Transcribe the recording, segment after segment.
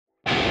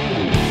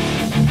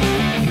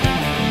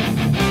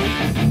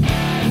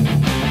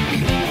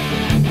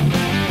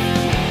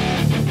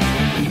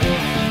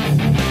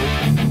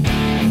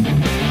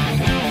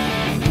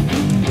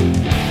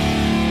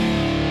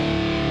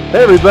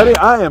Hey everybody,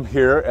 I am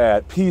here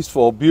at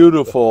peaceful,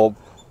 beautiful,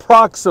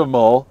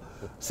 proximal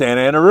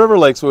Santa Ana River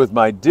Lakes with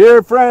my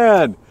dear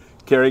friend,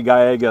 Kerry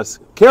Gallegos.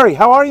 Kerry,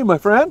 how are you, my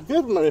friend?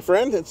 Good, my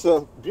friend. It's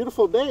a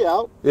beautiful day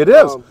out. It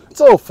is.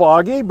 It's a little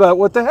foggy, but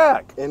what the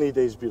heck? Any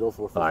day's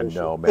beautiful for I fishing.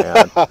 know,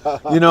 man.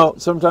 You know,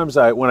 sometimes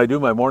when I do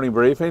my morning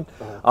briefing,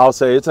 I'll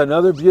say it's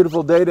another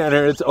beautiful day down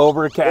here. It's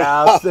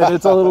overcast and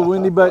it's a little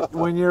windy, but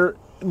when you're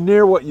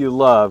near what you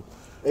love,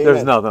 Amen.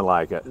 There's nothing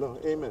like it. No,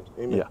 amen.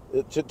 Amen.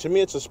 Yeah. To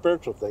me, it's a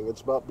spiritual thing.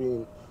 It's about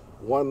being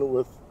one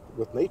with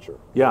nature.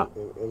 Yeah.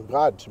 And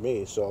God, to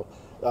me. So,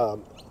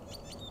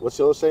 what's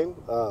the other saying?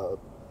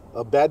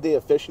 A bad day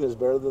of fishing is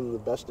better than the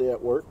best day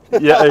at work.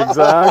 Yeah,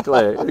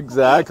 exactly.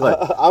 Exactly.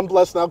 I'm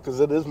blessed now because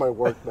it is my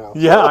work now.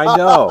 Yeah, I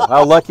know.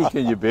 How lucky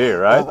can you be,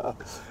 right?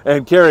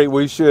 And Kerry,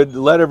 we should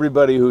let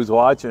everybody who's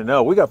watching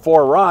know we got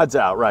 4 rods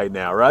out right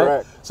now, right?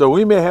 Correct. So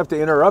we may have to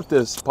interrupt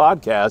this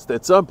podcast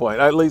at some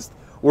point. At least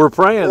we're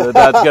praying that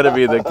that's going to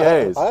be the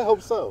case. I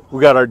hope so.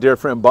 We got our dear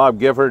friend Bob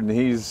Gifford, and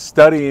he's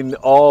studying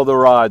all the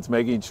rods,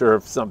 making sure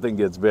if something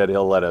gets bit,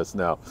 he'll let us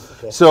know.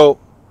 Okay. So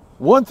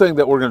one thing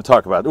that we're going to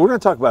talk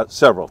about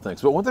several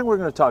things, but one thing we're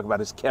going to talk about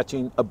is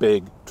catching a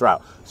big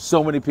trout.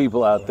 So many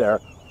people out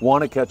there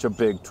want to catch a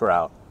big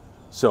trout.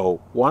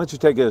 So why don't you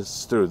take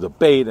us through the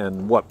bait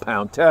and what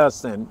pound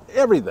test and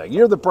everything.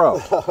 You're the pro.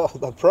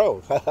 The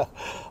pro.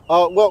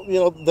 Well, you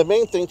know, the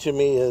main thing to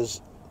me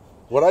is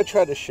what I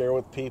try to share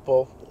with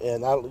people,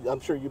 and I'm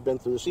sure you've been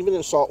through this, even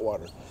in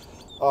saltwater,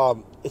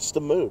 it's the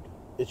mood.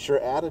 It's your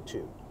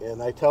attitude.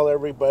 And I tell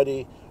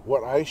everybody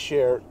what I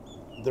share,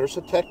 there's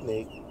a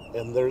technique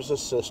and there's a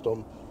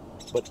system,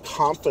 but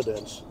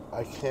confidence,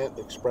 I can't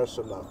express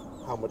enough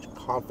how much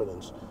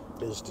confidence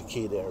is the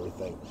key to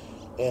everything.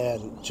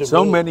 And to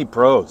so me, many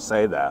pros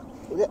say that.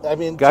 I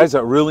mean, guys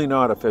that really know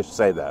how to fish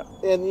say that.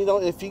 And you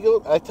know, if you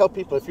go, I tell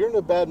people, if you're in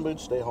a bad mood,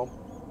 stay home.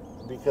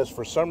 Because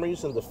for some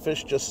reason the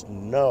fish just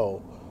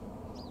know.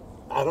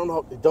 I don't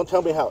know. Don't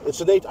tell me how. It's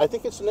a nature. I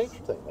think it's a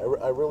nature thing.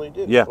 I really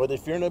do. Yeah. But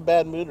if you're in a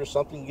bad mood or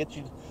something gets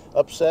you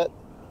upset,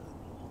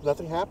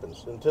 nothing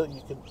happens until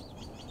you can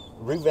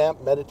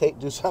revamp, meditate,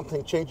 do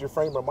something, change your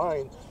frame of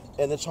mind,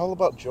 and it's all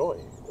about joy,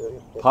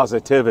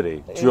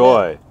 Positivity, Amen.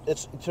 joy.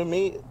 It's to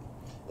me,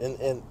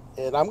 and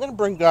I'm going to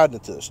bring God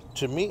into this.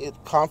 To me,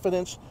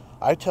 confidence.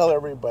 I tell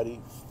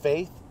everybody,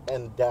 faith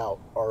and doubt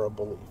are a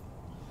belief.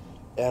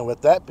 And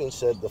with that being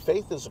said, the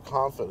faith is a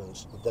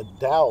confidence. The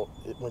doubt,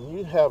 when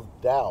you have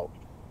doubt,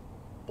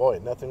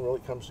 boy, nothing really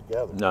comes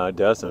together. No, it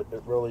doesn't.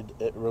 It really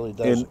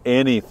doesn't. In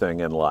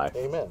anything in life.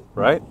 Amen.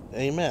 Right?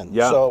 Amen.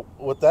 Yeah. So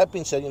with that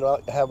being said, you know,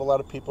 I have a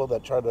lot of people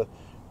that try to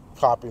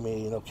copy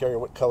me. You know, Kerry,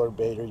 what color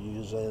bait are you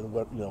using?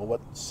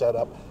 What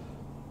setup?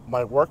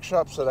 My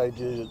workshops that I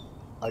do,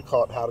 I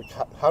call it how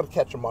to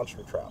catch a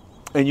monster trout.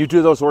 And you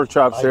do those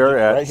workshops here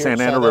at right here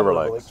Santa Ana River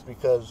Lakes.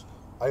 Because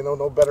I know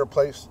no better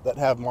place that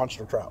have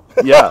monster trout.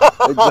 Yeah,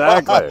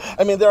 exactly.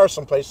 I mean, there are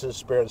some places,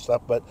 Spirit and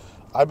stuff, but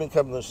I've been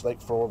coming to this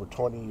lake for over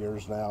 20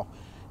 years now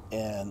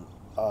and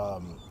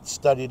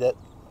studied it.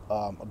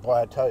 Boy,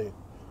 I tell you,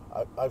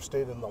 I've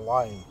stayed in the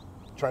line,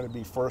 trying to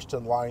be first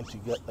in line to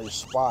get a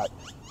spot,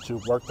 to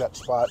work that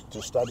spot,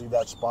 to study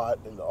that spot,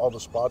 and all the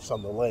spots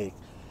on the lake.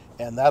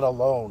 And that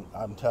alone,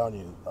 I'm telling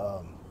you,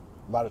 a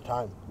lot of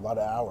time, a lot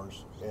of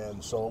hours.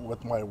 And so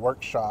with my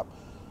workshop,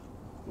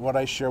 what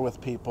I share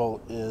with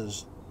people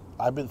is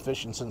I've been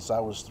fishing since I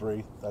was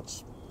 3.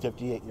 That's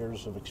 58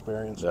 years of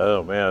experience.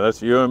 Oh man,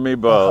 that's you and me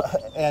both.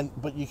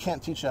 But you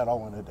can't teach that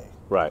all in a day.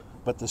 Right.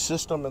 But the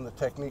system and the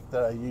technique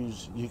that I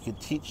use, you could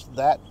teach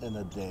that in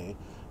a day,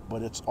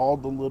 but it's all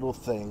the little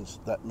things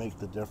that make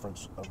the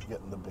difference of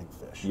getting the big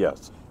fish.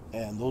 Yes.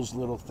 And those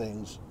little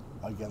things,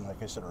 again,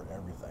 like I said, are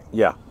everything.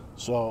 Yeah.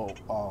 So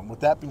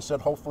with that being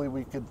said, hopefully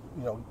we could,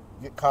 you know,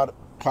 get caught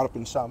up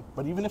in some.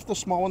 But even if the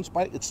small ones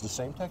bite, it's the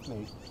same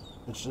technique.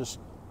 It's just,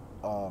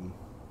 boy,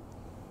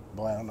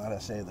 I don't know how to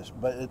say this,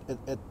 but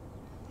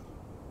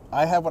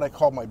I have what I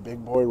call my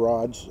big boy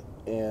rods,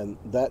 and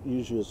that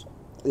usually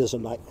is a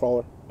night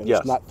crawler, and yes.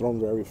 It's not thrown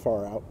very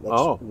far out.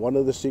 That's one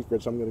of the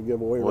secrets I'm going to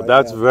give away right now. Well,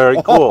 that's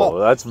very cool.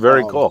 That's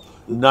very cool.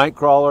 Night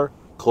crawler,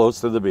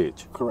 close to the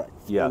beach. Correct.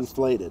 Yes.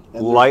 Inflated.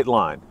 And light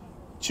line.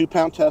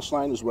 2-pound test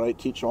line is what I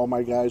teach all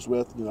my guys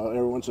with. You know,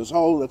 everyone says,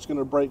 oh, that's going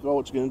to break, oh,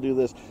 it's going to do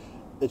this.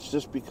 It's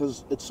just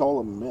because it's all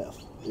a myth.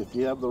 If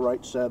you have the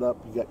right setup,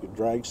 you got your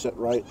drag set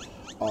right.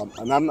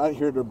 And I'm not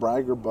here to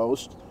brag or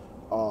boast.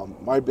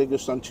 My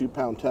biggest on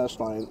 2-pound test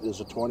line is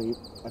a 20,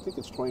 I think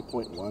it's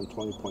 20.1,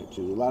 20.2,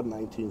 a lot of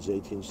 19s,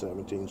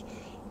 18s,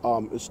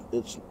 17s.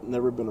 It's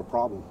never been a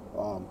problem.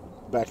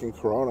 Back in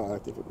Corona, I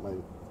think my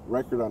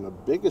record on the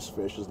biggest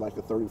fish is like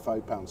a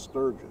 35-pound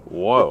sturgeon.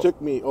 Whoa. It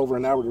took me over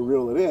an hour to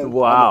reel it in.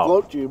 Wow. On the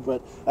float tube,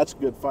 but that's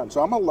good fun.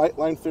 So I'm a light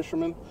line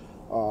fisherman.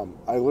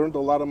 I learned a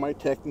lot of my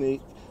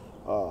technique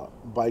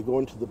by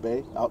going to the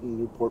bay, out in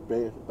Newport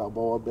Bay,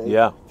 Balboa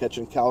Bay,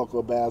 catching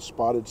calico bass,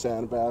 spotted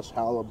sand bass,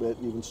 halibut,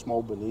 even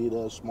small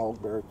bonita, small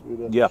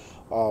barracuda. Yeah.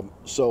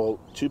 So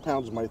 2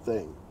 pounds is my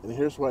thing. And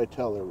here's what I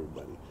tell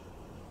everybody.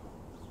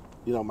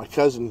 You know, my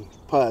cousin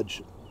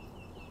Pudge,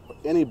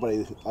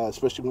 anybody,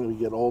 especially when we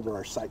get older,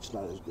 our sight's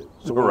not as good.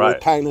 So when Right. we're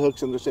tying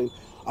hooks and they're saying,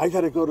 I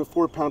got to go to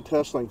 4-pound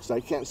test line because I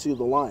can't see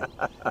the line.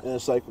 And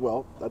it's like,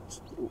 well,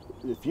 that's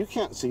if you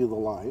can't see the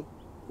line,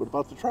 what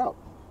about the trout?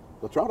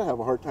 The trout have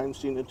a hard time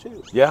seeing it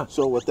too. Yeah.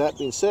 So with that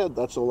being said,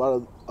 that's a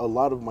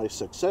lot of my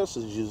success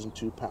is using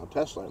 2-pound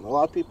test line. A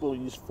lot of people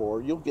use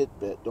 4. You'll get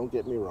bit. Don't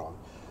get me wrong,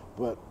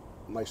 but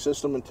my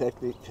system and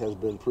technique has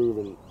been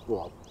proven.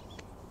 Well,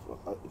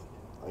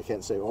 I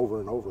can't say over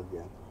and over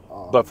again.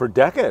 But for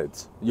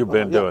decades, you've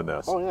been doing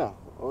this. Oh yeah,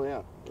 oh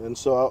yeah. And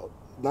so,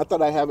 not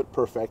that I have it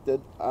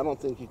perfected. I don't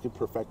think you could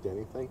perfect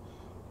anything.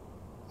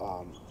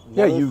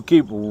 Yeah, you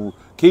keep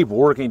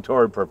working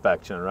toward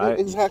perfection, right?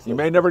 Exactly. You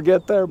may never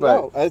get there,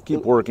 but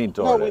keep working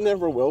toward it. No, we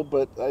never will.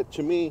 But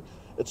to me,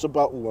 it's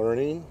about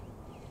learning.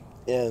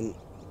 And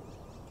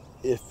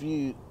if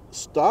you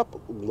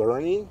stop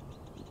learning,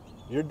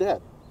 you're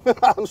dead.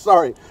 I'm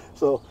sorry.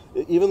 So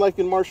even like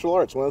in martial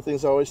arts, one of the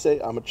things I always say,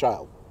 I'm a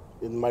child.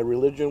 In my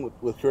religion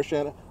with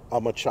Christianity,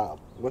 I'm a child.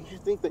 Once you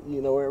think that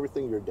you know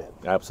everything, you're dead.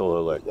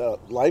 Absolutely.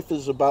 Life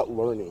is about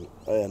learning.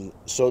 And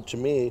so to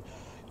me,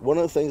 one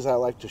of the things I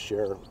like to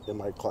share in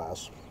my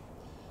class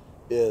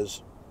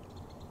is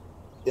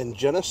in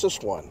Genesis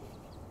 1,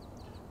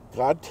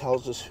 God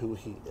tells us who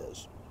he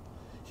is.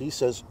 He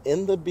says,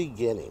 in the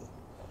beginning,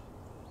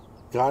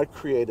 God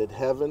created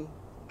heaven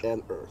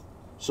and earth.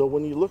 So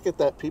when you look at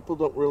that, people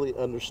don't really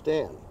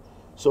understand.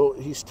 So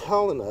he's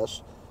telling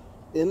us,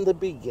 in the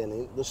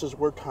beginning, this is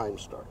where time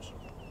starts.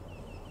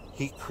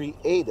 He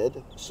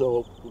created,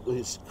 so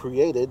he's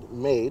created,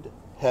 made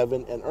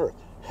heaven and earth.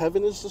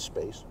 Heaven is the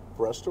space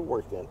for us to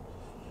work in.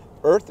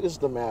 Earth is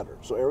the matter.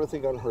 So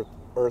everything on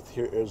earth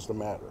here is the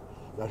matter.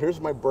 Now here's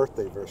my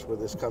birthday verse where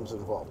this comes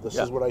involved. This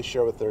is what I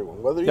share with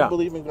everyone. Whether you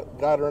believe in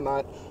God or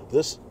not,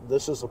 this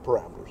is the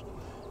parameters.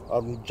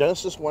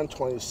 Genesis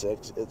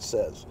 1:26, it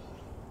says,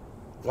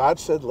 God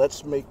said,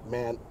 let's make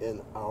man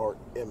in our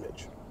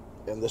image.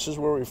 And this is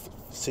where we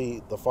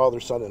see the Father,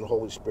 Son, and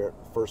Holy Spirit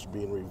first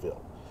being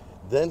revealed.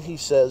 Then he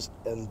says,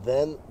 and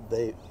then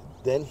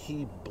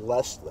he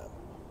blessed them.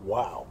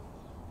 Wow,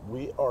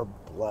 we are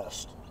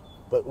blessed.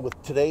 But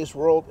with today's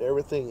world,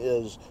 everything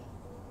is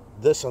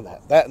this and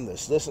that and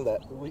this and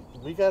that.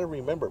 We got to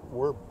remember,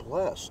 we're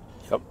blessed.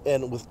 Yep.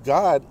 And with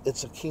God,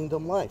 it's a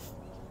kingdom life.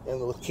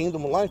 And with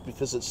kingdom life,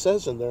 because it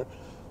says in there,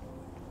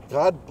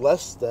 God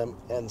blessed them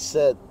and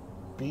said,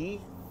 be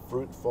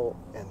fruitful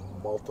and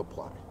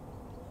multiply.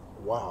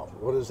 Wow,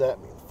 what does that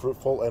mean?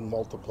 Fruitful and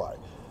multiply.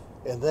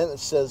 And then it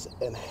says,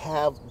 and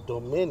have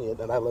dominion,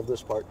 and I love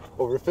this part,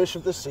 over fish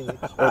of the sea,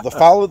 or the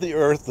fowl of the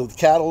earth, the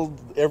cattle,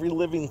 every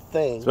living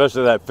thing.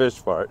 Especially that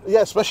fish part.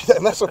 Yeah, especially that,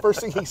 and that's the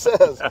first thing he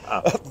says.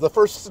 The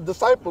first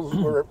disciples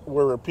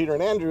were Peter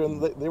and Andrew,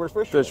 and they were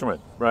fishermen. Fishermen,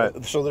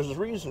 right. So there's a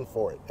reason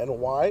for it. And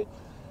why?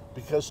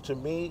 Because to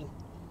me,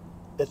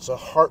 it's a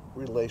heart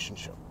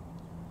relationship.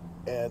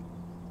 And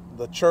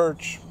the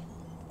church,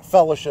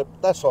 fellowship,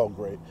 that's all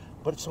great.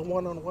 But it's a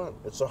one-on-one.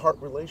 It's a heart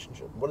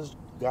relationship. What does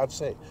God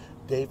say?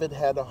 David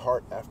had a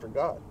heart after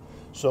God.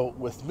 So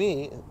with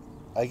me,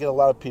 I get a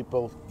lot of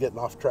people getting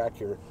off track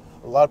here.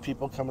 A lot of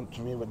people coming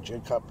to me with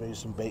jig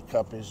companies and bait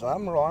companies. And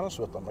I'm real honest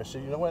with them. I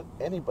say, you know what?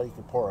 Anybody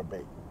can pour a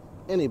bait.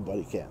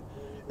 Anybody can.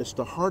 It's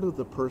the heart of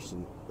the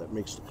person that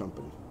makes the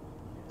company.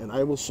 And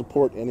I will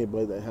support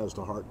anybody that has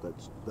the heart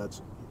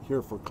that's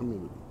here for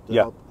community,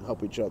 to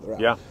help each other out.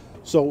 Yeah.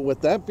 So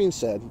with that being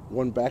said,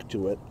 going back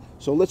to it,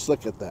 so let's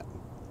look at that.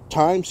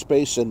 Time,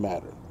 space, and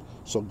matter.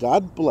 So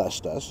God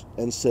blessed us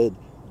and said,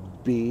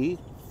 be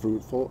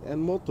fruitful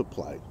and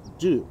multiply.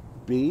 Do,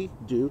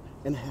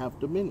 and have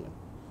dominion.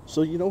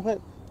 So you know what?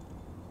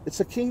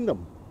 It's a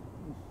kingdom.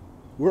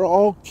 We're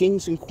all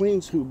kings and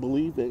queens who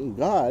believe in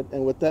God,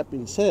 and with that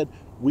being said,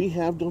 we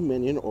have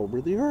dominion over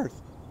the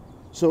earth.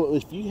 So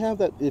if you have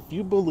that, if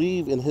you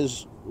believe in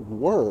his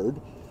word,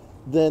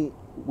 then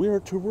we are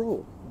to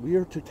rule. We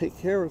are to take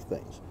care of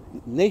things.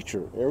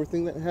 Nature,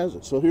 everything that has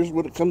it. So here's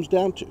what it comes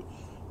down to.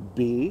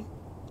 Be,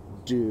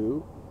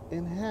 do,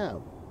 and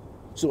have.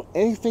 So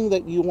anything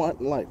that you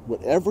want in life,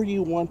 whatever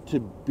you want to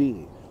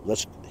be,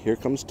 here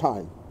comes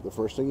time. The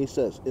first thing he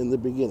says, in the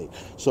beginning.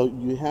 So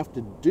you have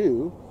to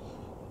do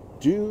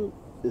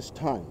is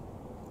time.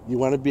 You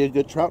want to be a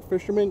good trout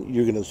fisherman,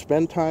 you're going to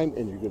spend time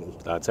and you're going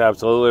to... That's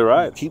absolutely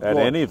right. Keep At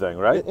going. anything,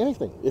 right? At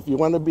anything. If you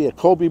want to be a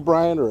Kobe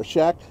Bryant or a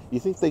Shaq, you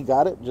think they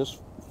got it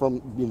just from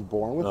being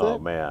born with it? Oh,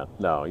 man.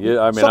 No.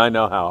 I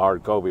know how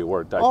hard Kobe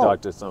worked. I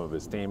talked to some of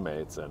his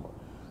teammates, and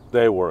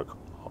they work.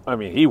 I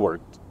mean, he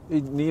worked. He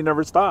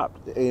never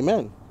stopped.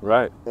 Amen.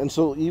 Right. And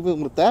so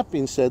even with that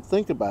being said,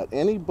 think about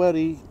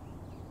anybody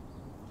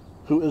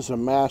who is a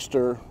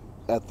master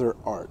at their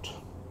art.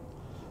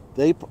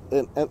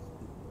 And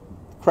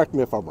correct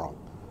me if I'm wrong,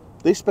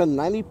 they spend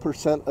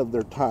 90% of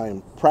their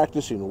time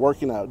practicing,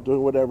 working out,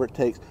 doing whatever it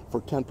takes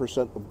for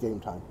 10% of game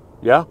time.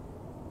 Yeah.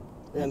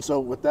 And so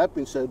with that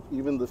being said,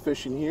 even the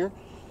fishing here,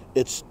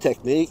 it's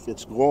technique,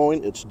 it's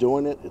going, it's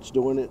doing it, it's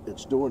doing it,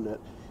 it's doing it.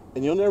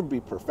 and you'll never be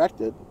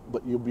perfected,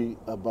 but you'll be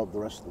above the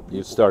rest of the people.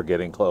 You start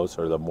getting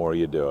closer the more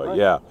you do it. Right.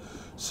 Yeah.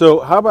 So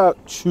how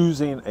about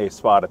choosing a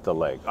spot at the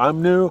lake?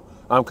 I'm new.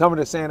 I'm coming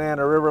to Santa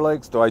Ana River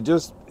Lakes.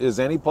 Is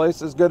any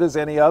place as good as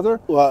any other?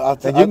 Well,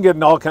 and you can get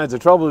in all kinds of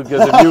trouble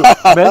because if you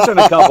mention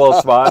a couple of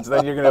spots,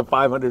 then you're going to have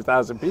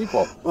 500,000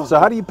 people. So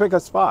how do you pick a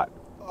spot?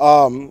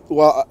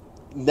 Well,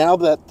 now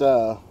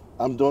that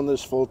I'm doing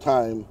this full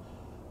time,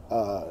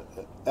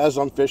 as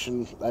I'm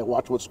fishing, I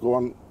watch what's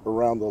going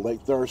around the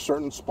lake. There are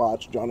certain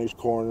spots, Johnny's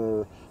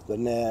Corner, the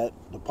net,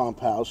 the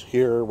pump house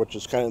here, which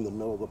is kind of in the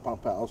middle of the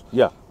pump house.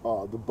 Yeah.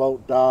 The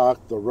boat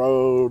dock, the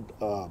road.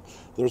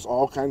 There's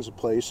all kinds of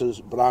places,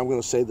 but I'm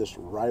going to say this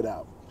right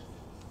out.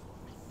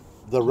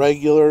 The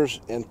regulars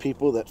and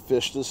people that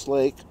fish this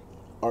lake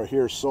are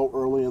here so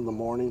early in the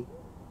morning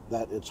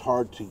that it's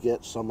hard to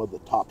get some of the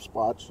top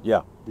spots.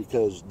 Yeah.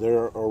 Because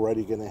they're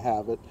already going to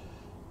have it.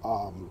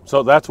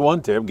 So that's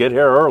one tip: get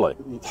here early.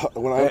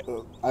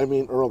 When I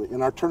mean early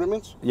in our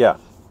tournaments. Yeah.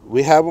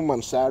 We have them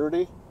on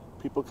Saturday.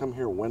 People come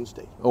here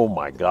Wednesday. Oh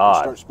my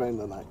God! Start spending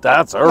the night.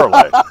 That's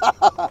early.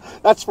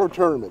 That's for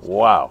tournaments.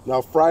 Wow.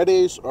 Now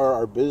Fridays are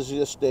our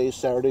busiest days.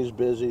 Saturday's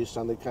busy.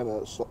 Sunday kind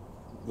of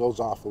goes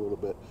off a little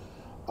bit.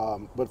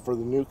 But for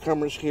the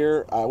newcomers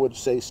here, I would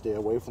say stay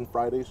away from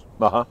Fridays.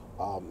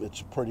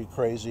 It's pretty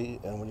crazy,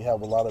 and when you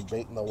have a lot of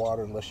bait in the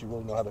water, unless you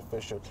really know how to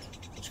fish it,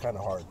 it's kind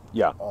of hard.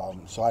 Yeah.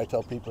 So I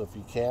tell people, if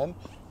you can,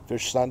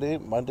 fish Sunday,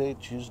 Monday,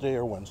 Tuesday,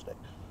 or Wednesday,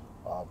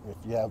 if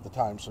you have the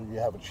time, so you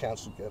have a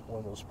chance to get one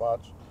of those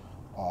spots.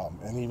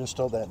 And even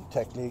still, that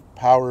technique,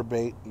 power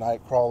bait,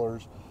 night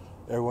crawlers.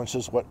 Everyone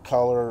says what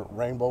color,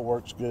 rainbow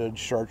works good,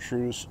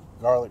 chartreuse,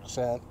 garlic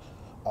scent.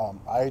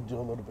 I do a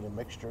little bit of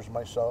mixtures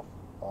myself.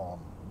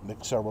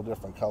 Mix several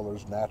different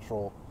colors,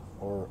 natural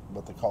or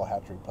what they call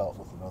hatchery pelt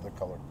with another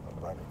color, a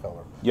brighter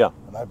color. Yeah.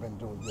 And I've been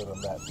doing good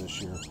on that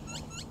this year.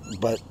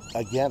 But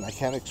again, I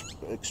can't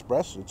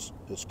express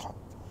it's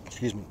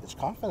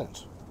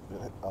confidence.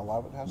 A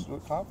lot of it has to do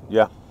with confidence.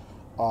 Yeah.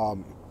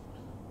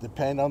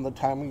 Depending on the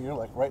time of year,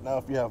 like right now,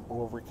 if you have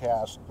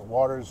overcast, the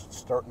water's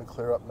starting to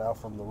clear up now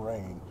from the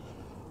rain.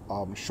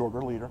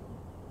 Shorter leader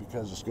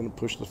because it's going to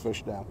push the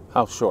fish down.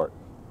 How short?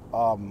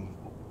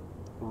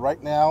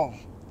 Right now,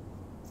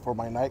 for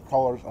my night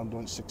crawlers, I'm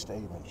doing 6 to 8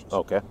 inches.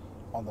 Okay.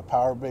 On the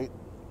power bait,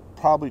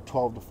 probably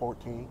 12 to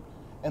 14,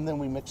 and then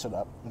we mix it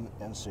up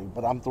and see.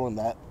 But I'm throwing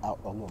that out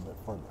a little bit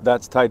further.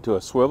 That's tied to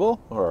a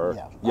swivel, or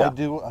yeah. I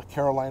do a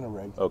Carolina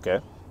rig. Okay.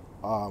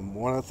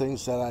 One of the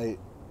things that I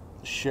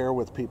share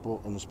with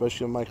people, and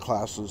especially in my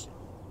classes,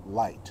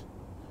 light.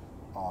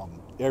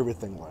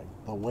 Everything light.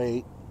 The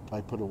weight. I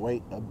put a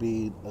weight, a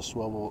bead, a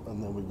swivel,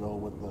 and then we go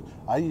with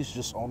I use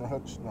just owner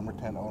hooks, number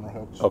 10 owner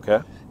hooks. Okay.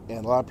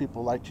 And a lot of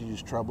people like to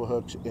use treble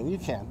hooks, and you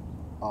can.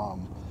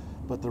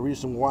 But the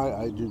reason why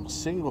I do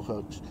single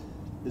hooks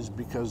is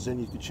because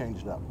then you could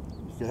change it up.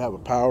 You could have a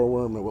power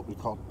worm and what we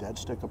call dead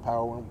stick of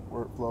power worm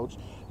where it floats.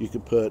 You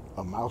could put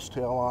a mouse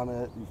tail on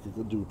it. You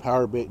could do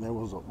power bait, and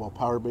everyone's like, well,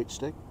 power bait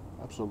stick?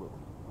 Absolutely,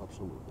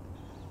 absolutely.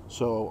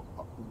 So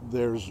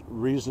there's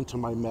reason to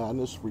my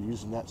madness for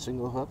using that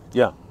single hook.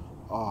 Yeah.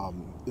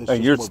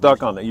 And you're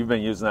stuck on that. You've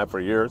been using that for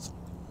years?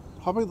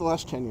 Probably the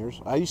last 10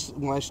 years.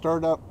 When I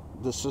started out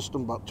the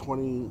system about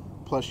 20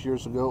 plus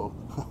years ago,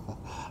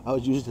 I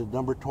was using the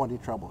number 20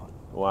 treble hook.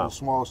 Wow. The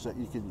smallest that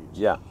you could use.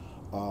 Yeah.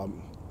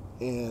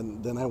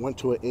 And then I went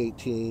to an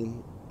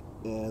 18,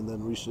 and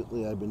then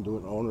recently I've been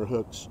doing owner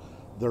hooks.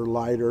 They're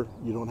lighter.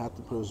 You don't have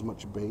to put as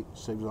much bait,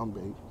 saves on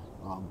bait.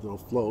 They'll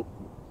float.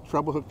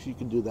 Treble hooks, you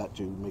can do that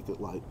too, make it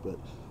light. But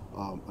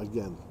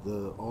again,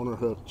 the owner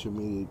hook to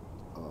me,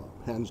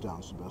 hands down,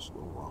 is the best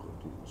little raw hook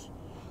to use.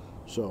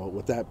 So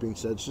with that being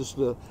said, it's just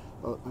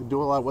I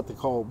do a lot of what they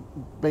call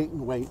bait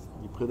and weight.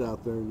 You put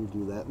out there and you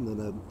do that, and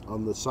then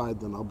on the side,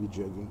 then I'll be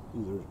jigging,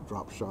 either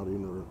drop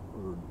shotting or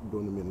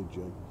doing a mini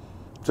jig.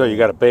 So you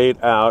got a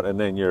bait out, and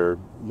then you're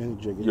mini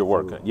jigging. You're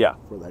working, yeah.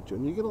 For that jig,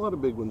 and you get a lot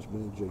of big ones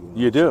mini jigging.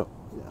 You do.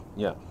 Yeah.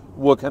 Yeah.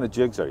 What kind of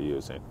jigs are you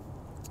using?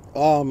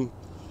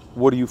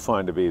 What do you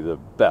find to be the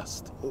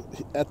best?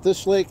 At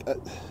this lake,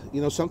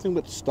 something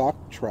with stock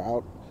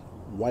trout,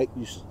 white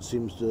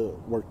seems to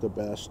work the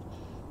best.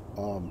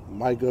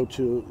 My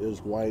go-to is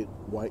white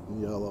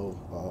and yellow.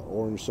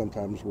 Orange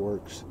sometimes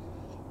works.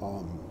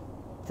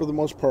 For the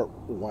most part,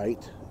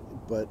 white.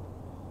 But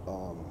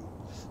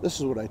this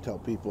is what I tell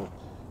people: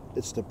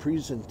 it's the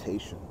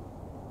presentation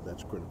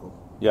that's critical.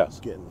 Yes.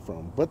 Getting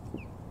from,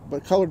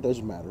 but color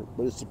doesn't matter.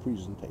 But it's the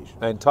presentation.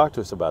 And talk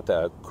to us about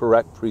that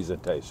correct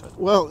presentation.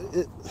 Well,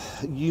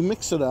 you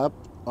mix it up,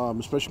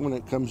 especially when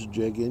it comes to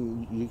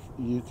jigging.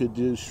 You could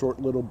do short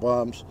little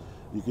bumps.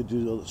 You could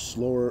do a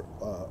slower,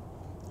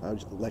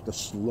 like a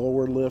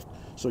slower lift,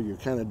 so you're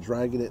kind of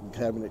dragging it and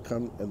having it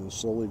come and then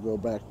slowly go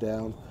back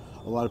down.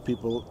 A lot of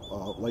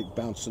people like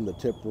bouncing the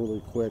tip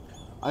really quick.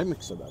 I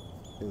mix it up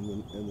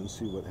and then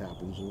see what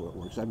happens and what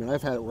works. I mean,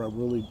 I've had it where I'm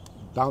really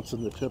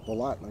bouncing the tip a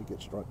lot and I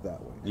get struck that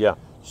way. Yeah.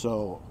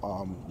 So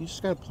you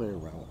just got to play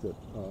around with it.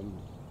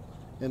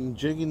 And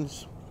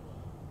jigging's,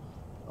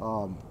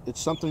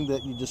 it's something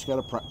that you just got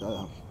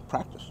to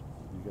practice.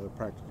 You got to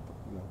practice.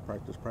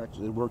 practice.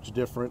 It works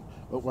different,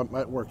 but what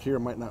might work here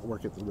might not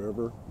work at the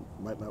river,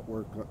 might not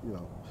work,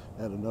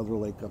 at another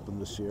lake up in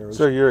the Sierras.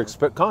 So you're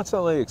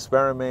constantly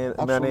experimenting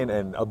Absolutely.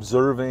 and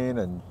observing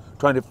and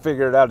trying to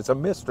figure it out. It's a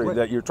mystery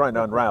that you're trying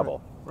to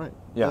unravel. Right.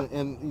 Yeah.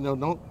 And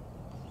no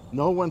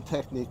one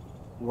technique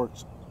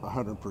works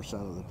 100%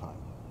 of the time.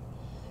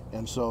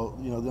 And so,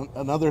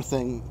 another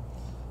thing,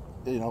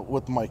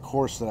 with my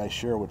course that I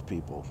share with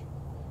people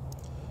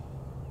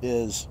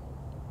is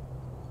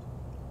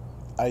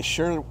I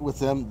share with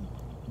them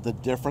the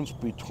difference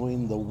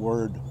between the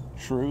word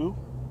true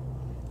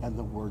and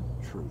the word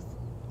truth.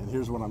 And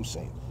here's what I'm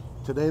saying.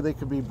 Today they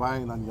could be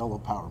buying on yellow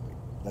power bait.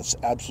 That's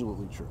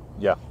absolutely true.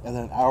 Yeah. And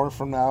then an hour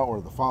from now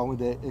or the following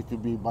day, it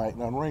could be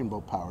buying on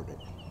rainbow power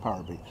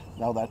bait.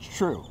 Now that's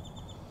true.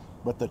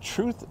 But the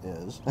truth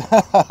is,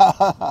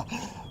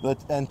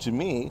 and to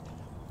me,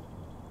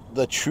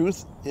 the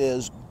truth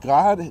is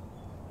God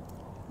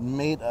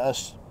made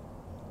us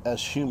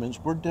as humans.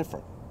 We're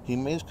different. He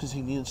made us because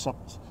he needed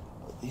something.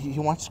 He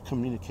wants to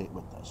communicate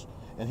with us,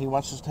 and he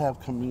wants us to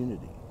have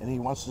community, and he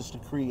wants us to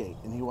create,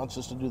 and he wants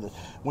us to do this.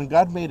 When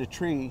God made a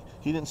tree,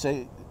 he didn't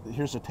say,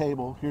 here's a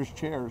table, here's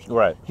chairs.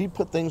 Right. He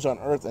put things on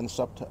earth, and it's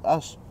up to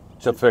us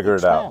to figure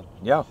it out.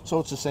 Yeah. So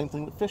it's the same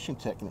thing with fishing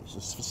techniques.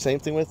 It's the same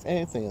thing with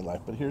anything in life.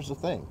 But here's the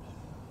thing.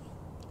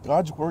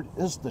 God's word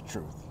is the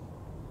truth,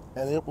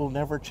 and it will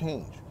never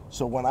change.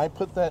 So when I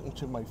put that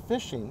into my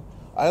fishing,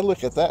 I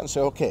look at that and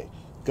say, okay,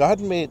 God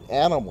made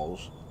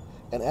animals,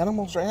 and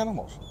animals are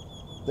animals.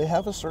 They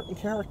have a certain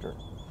character.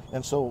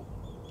 And so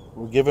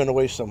we're giving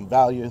away some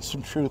value and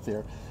some truth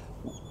here.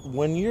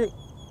 When you're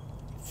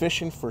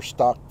fishing for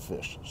stock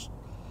fishes,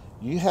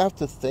 you have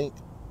to think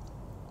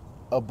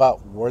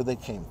about where they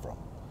came from,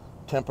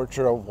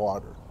 temperature of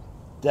water,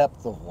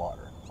 depth of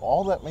water.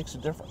 All that makes a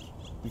difference,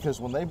 because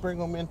when they bring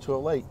them into a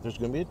lake, there's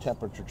going to be a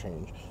temperature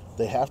change.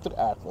 They have to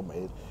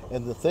acclimate.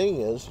 And the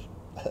thing is,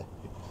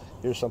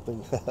 here's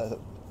something,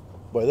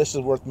 boy, this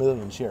is worth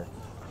millions here.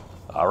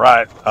 All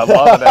right, I'm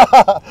loving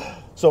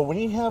it. So when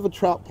you have a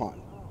trout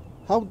pond,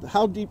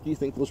 how deep do you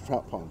think those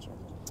trout ponds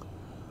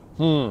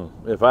are?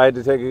 If I had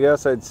to take a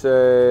guess, I'd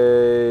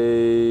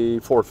say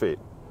 4 feet.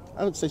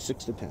 I would say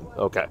 6 to 10.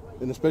 Okay.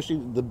 And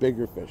especially the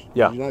bigger fish.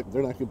 Yeah. They're not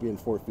going to be in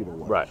 4 feet of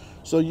water. Right.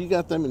 So you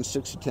got them in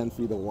 6 to 10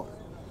 feet of water.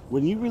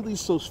 When you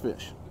release those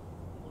fish,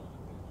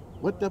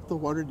 what depth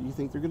of water do you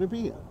think they're going to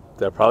be in?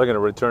 They're probably going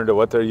to return to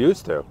what they're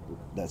used to.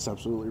 That's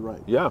absolutely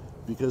right. Yeah.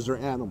 Because they're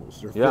animals,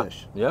 they're Yeah.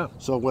 fish. Yeah.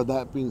 So with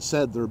that being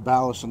said, their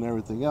ballast and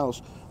everything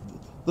else,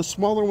 the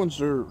smaller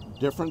ones are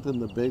different than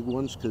the big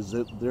ones because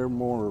they're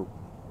more,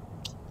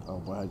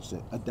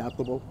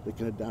 adaptable. They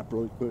can adapt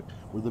really quick,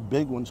 where the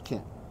big ones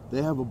can't.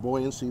 They have a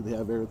buoyancy, they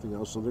have everything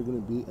else, so they're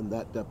going to be in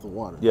that depth of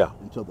water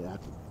until they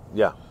acclimate.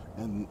 Yeah.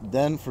 And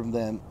then from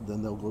then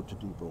they'll go to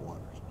deeper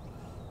waters.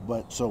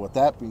 But so with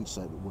that being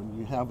said, when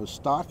you have a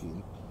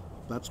stocking,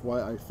 that's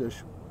why I fish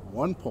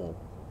one pole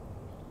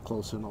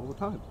close in all the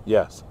time.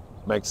 Yes.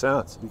 Makes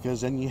sense.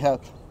 Because then you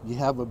have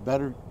a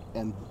better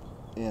and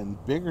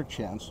bigger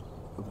chance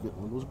of getting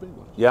one of those big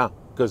ones. Yeah,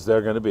 because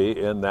they're going to be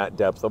in that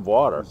depth of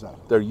water.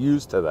 Exactly. They're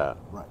used to that.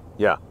 Right.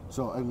 Yeah.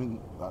 So, I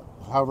mean,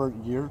 however,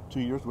 year,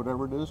 2 years,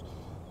 whatever it is,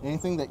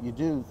 anything that you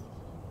do,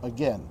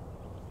 again,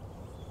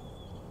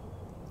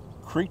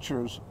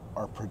 creatures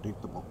are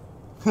predictable.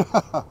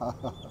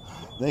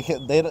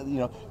 They don't,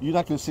 you're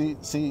not going to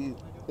see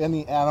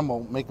any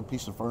animal make a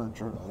piece of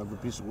furniture out of a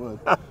piece of wood.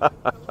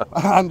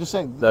 I'm just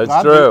saying.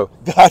 That's true.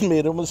 God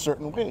made them a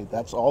certain way.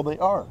 That's all they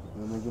are,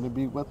 and they're going to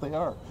be what they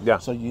are. Yeah.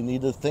 So you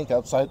need to think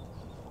outside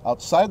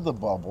the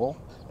bubble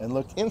and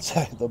look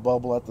inside the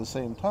bubble at the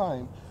same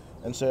time,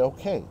 and say,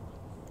 okay,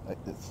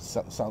 it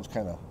sounds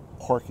kind of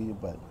quirky,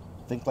 but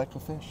think like a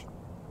fish.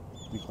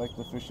 Think like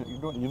the fish that you're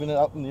doing, even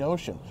out in the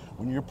ocean.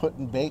 When you're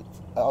putting bait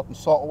out in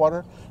salt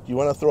water, do you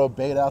want to throw a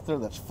bait out there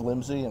that's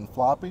flimsy and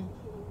floppy?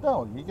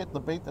 No, you get the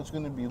bait that's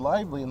going to be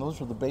lively, and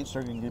those are the baits that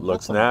are going to get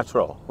Looks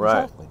natural,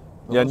 right? Exactly.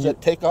 The ones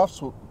that take off,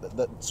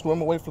 that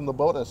swim away from the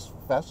boat as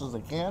fast as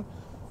they can,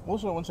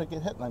 those are the ones that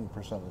get hit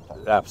 90% of the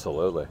time.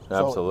 Absolutely,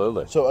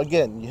 absolutely. So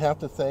again, you have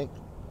to think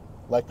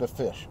like a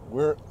fish.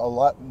 We're a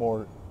lot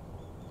more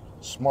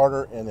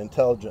smarter and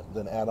intelligent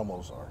than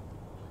animals are.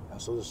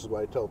 And so this is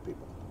what I tell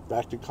people.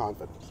 Back to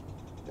confidence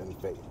and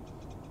faith.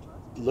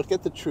 Look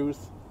at the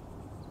truth,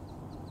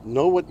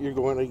 know what you're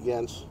going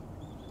against,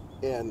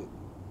 and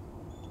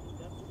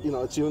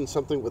it's even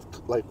something with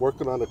like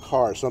working on a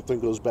car, something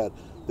goes bad.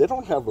 They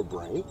don't have a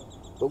brain,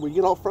 but we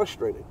get all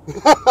frustrated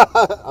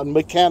on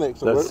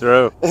mechanics. That's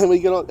true. And we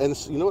get all, and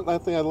you know what I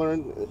think I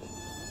learned,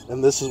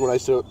 and this is what I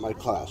say with my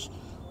class.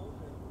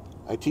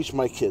 I teach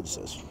my kids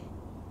this.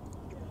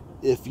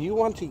 If you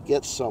want to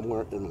get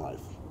somewhere in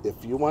life,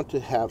 if you want to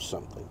have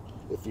something,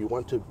 if you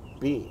want to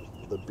be,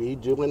 the be,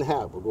 do, and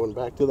have, we're going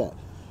back to that.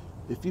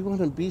 If you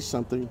want to be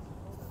something,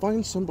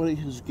 find somebody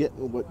who's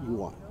getting what you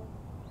want.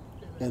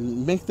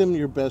 And make them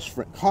your best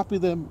friend. Copy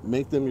them,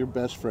 make them your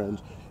best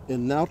friends.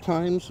 In now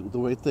times, the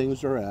way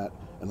things are at,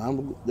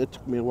 and it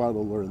took me a while to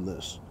learn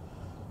this.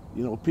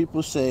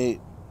 People say,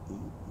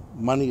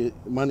 money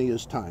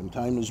is time.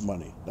 Time is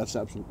money. That's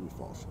absolutely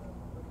false.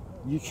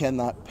 You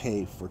cannot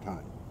pay for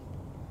time.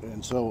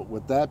 And so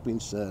with that being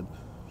said,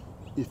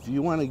 if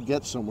you want to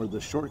get somewhere,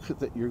 the shortcut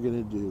that you're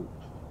going to do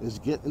is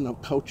get in a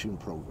coaching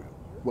program.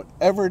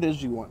 Whatever it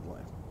is you want in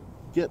life,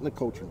 get in a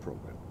coaching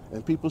program.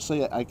 And people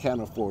say, I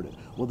can't afford it.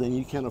 Well, then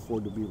you can't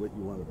afford to be what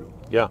you want to be.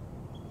 Yeah.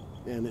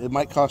 And it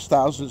might cost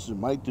thousands, it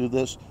might do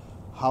this.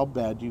 How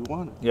bad do you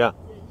want it? Yeah.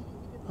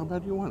 How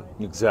bad do you want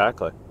it?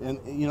 Exactly. And,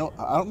 you know,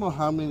 I don't know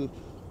how many,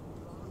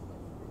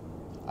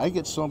 I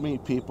get so many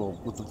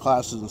people with the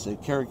classes and say,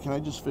 Kerry, can I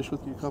just fish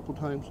with you a couple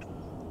times?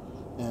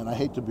 And I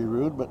hate to be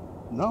rude, but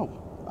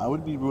no, I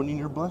would be ruining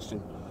your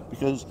blessing.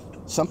 Because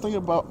something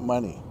about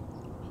money,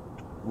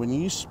 when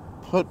you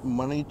put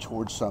money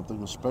towards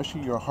something,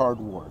 especially your hard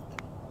work,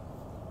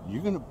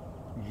 you're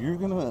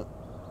gonna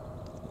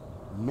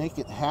make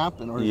it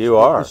happen, or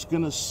it's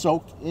gonna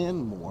soak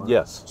in more.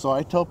 Yes. So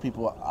I tell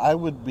people I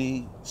would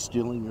be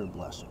stealing your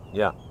blessing.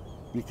 Yeah.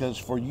 Because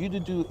for you to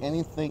do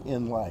anything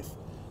in life,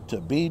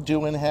 to be,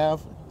 do, and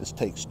have, it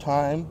takes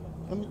time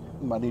and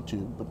money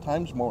too, but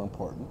time's more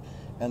important,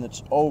 and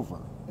it's over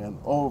and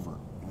over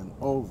and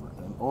over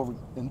and over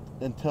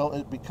until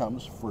it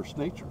becomes first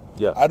nature.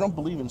 Yeah. I don't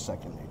believe in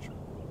second nature.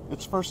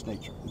 It's first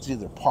nature. It's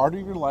either part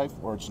of your life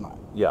or it's not.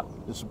 Yeah.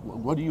 It's,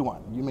 what do you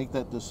want? You make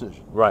that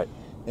decision. Right.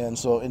 And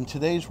so in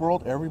today's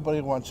world,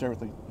 everybody wants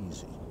everything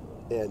easy.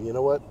 And you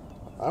know what?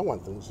 I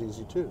want things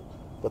easy too.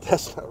 But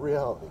that's not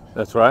reality.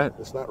 That's right.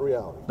 It's not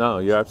reality. No,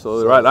 you're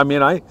absolutely right. I mean,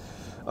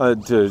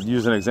 to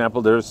use an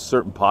example, there's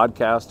certain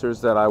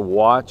podcasters that I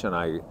watch, and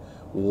I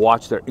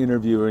watch their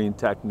interviewing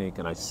technique,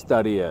 and I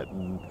study it,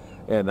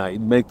 and I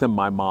make them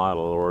my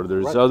model. Or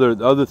there's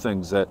other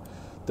things that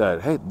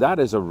hey, that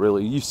is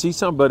you see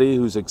somebody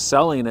who's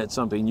excelling at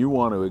something you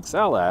want to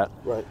excel at,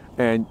 right?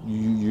 And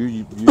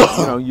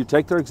you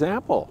take their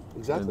example,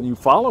 exactly, and you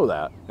follow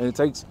that, and it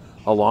takes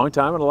a long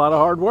time and a lot of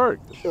hard work.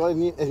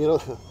 And you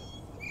know,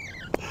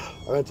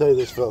 I'm going to tell you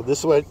this, Phil. This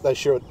is what I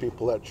share with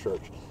people at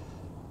church.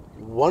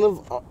 One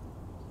of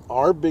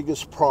our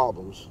biggest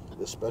problems,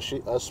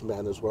 especially us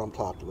men, is what I'm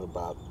talking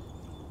about,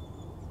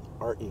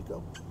 our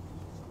ego.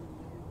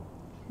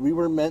 We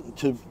were meant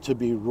to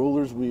be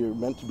rulers. We were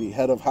meant to be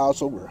head of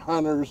household. We're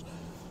hunters.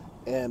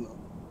 And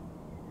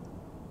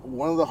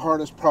one of the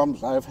hardest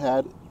problems I've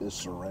had is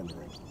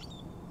surrendering.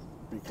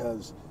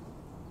 Because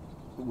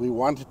we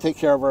want to take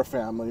care of our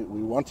family.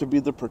 We want to be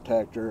the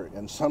protector.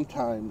 And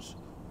sometimes,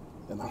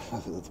 and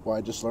that's why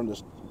I just learned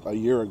this a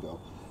year ago,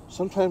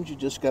 sometimes you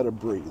just got to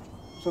breathe.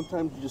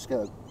 Sometimes you just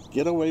got to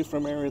get away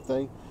from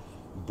everything,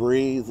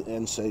 breathe,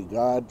 and say,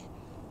 God,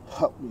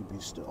 help me be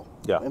still.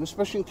 Yeah. And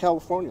especially in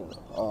California,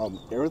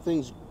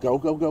 everything's go,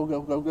 go, go,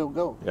 go, go, go,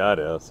 go. Yeah, it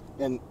is.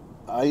 And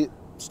I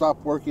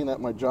stopped working at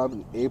my job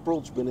in April.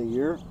 It's been a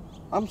year.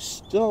 I'm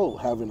still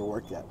having to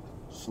work at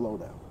it. Slow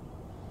down,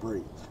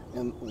 breathe.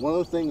 And one of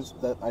the things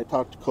that I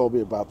talked to Kobe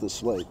about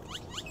this lake,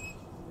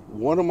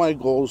 one of my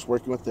goals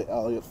working with the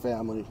Elliott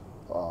family,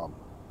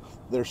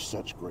 they're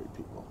such great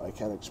people. I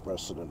can't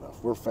express it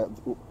enough.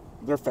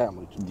 They're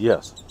family to me.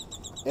 Yes.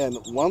 And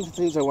one of the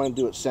things I want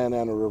to do at Santa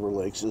Ana River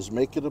Lakes is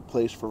make it a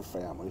place for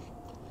family.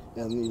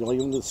 And, you know,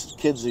 even this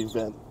kids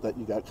event that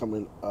you got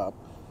coming up,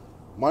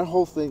 my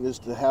whole thing is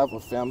to have a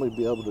family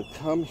be able to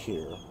come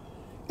here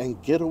and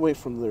get away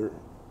from their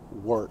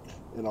work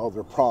and all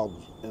their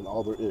problems and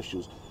all their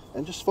issues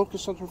and just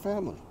focus on their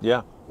family.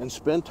 Yeah. And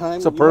spend time.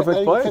 It's a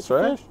perfect place,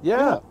 right?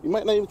 Yeah. You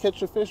might not even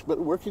catch a fish, but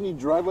where can you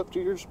drive up to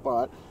your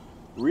spot,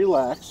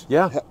 relax?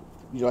 Yeah.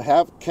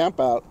 Camp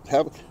out.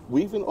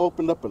 We even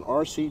opened up an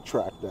RC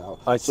track now.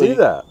 I see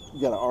that. You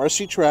got an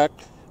RC track.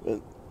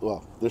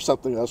 Well, there's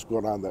something else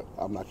going on that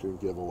I'm not going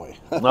to give away.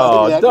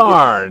 Oh,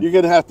 darn. You're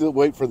going to have to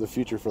wait for the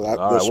future for that.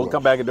 All right, we'll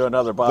come back and do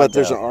another podcast. But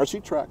there's an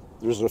RC track.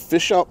 There's a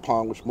fish out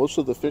pond, which most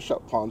of the fish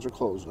out ponds are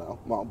closed now.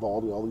 Mount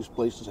Baldy, all these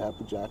places,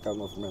 Happy Jack, I don't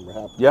know if you remember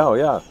Happy Yeah, oh,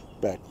 yeah.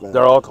 Back then.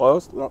 They're all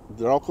closed?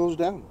 They're all closed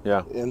down.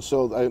 Yeah. And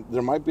so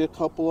there might be a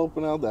couple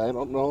open out that I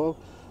don't know of.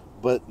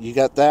 But you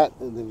got that,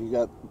 and then you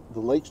got the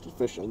lakes to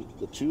fish in,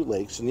 the two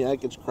lakes, and yeah,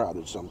 it gets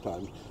crowded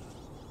sometimes.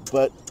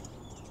 But,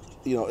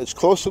 you know, it's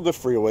close to the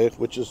freeway,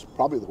 which is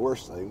probably the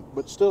worst thing,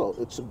 but still,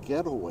 it's a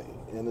getaway,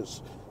 and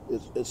it's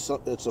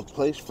a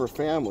place for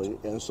family.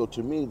 And so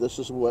to me, this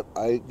is what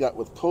I got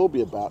with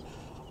Kobe about.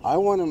 I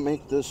want to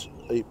make this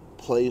a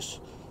place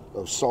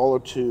of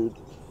solitude,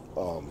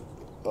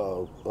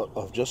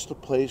 of just a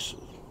place,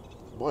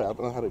 boy, I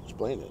don't know how to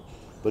explain it.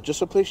 But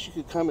just a place you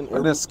could come and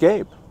an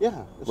escape.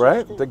 Yeah.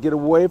 Right? To get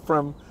away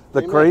from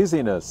the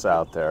craziness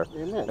out there.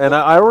 Amen. And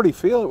I already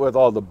feel it with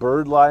all the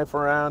bird life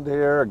around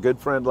here. A good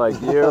friend like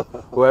you,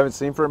 who I haven't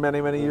seen for many,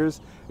 many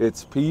years.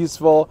 It's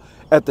peaceful.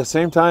 At the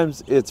same time,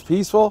 it's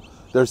peaceful.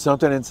 There's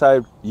something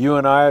inside you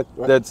and I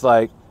that's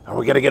like, are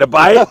we going to get a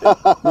bite?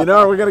 You know,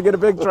 are we going to get a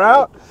big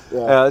trout?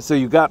 Yeah. So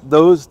you got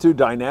those two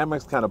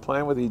dynamics kind of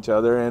playing with each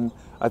other. And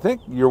I think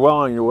you're well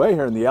on your way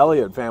here in the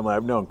Elliott family.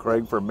 I've known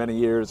Craig for many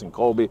years and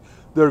Colby.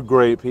 They're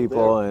great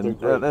people, and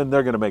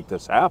they're going to make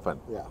this happen.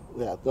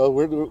 Yeah. No,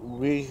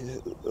 we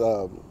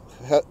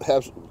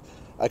have.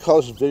 I call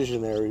us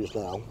visionaries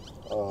now.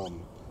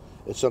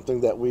 It's something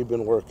that we've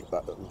been working.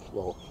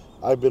 Well,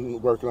 I've been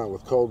working on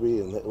with Colby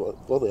and the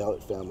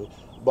Elliott family,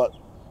 but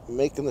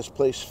making this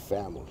place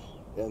family.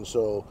 And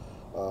so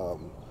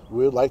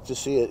we would like to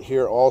see it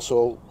here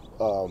also.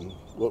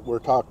 What we're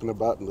talking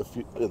about in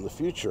the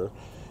future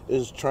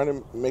is trying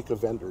to make a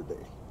vendor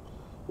day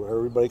where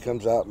everybody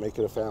comes out, make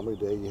it a family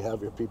day. You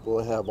have your people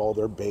that have all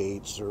their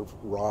baits or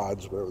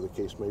rods, whatever the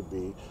case may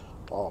be.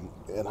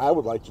 And I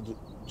would like to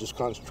just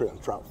concentrate on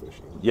trout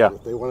fishing. Yeah.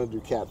 If they want to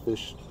do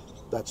catfish,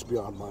 that's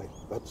beyond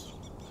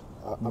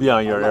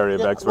beyond your area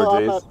of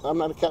expertise. No, I'm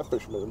not a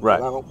catfisherman, right.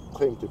 And I don't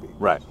claim to be.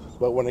 Right.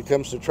 But when it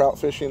comes to trout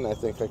fishing, I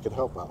think I could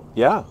help out.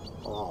 Yeah.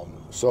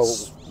 So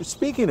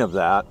speaking of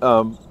that,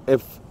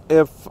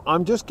 if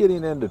I'm just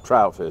getting into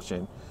trout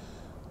fishing,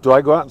 do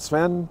I go out and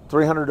spend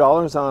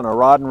 $300 on a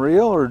rod and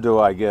reel, or do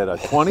I get a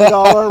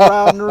 $20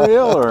 rod and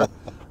reel? Or,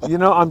 you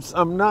know,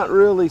 I'm not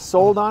really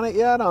sold on it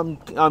yet. I'm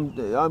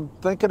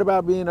thinking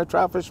about being a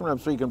trout fisherman. I'm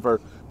speaking for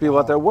people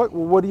out there.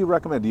 What do you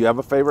recommend? Do you have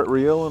a favorite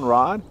reel and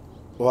rod?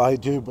 Well, I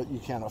do, but you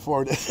can't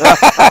afford it.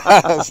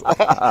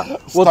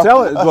 Well,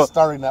 tell it. Well,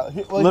 starting out.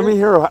 Well, let me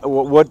hear.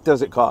 What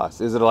does it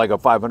cost? Is it like a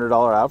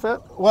 $500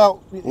 outfit?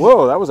 Well,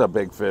 whoa, that was a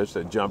big fish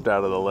that jumped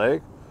out of the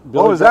lake. Billy,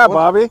 what was that,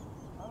 Bobby?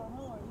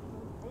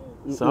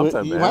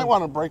 Something, you might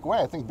want to break away.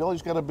 I think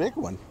Billy's got a big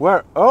one.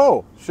 Where?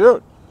 Oh,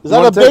 shoot. Is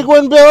that a big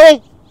one,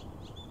 Billy?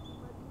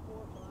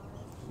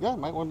 Yeah,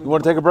 might want to. You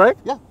want to take a break?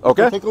 Yeah.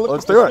 Okay. Take a look.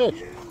 Let's do it.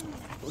 Fish.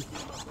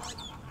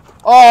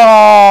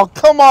 Oh,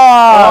 come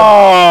on!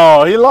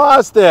 Oh, he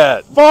lost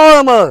it.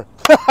 Farmer!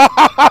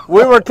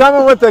 We were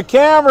coming with the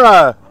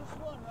camera.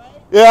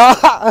 Yeah.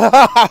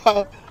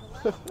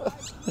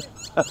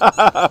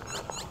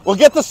 We'll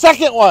get the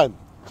second one.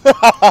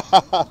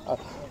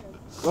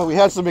 Well, we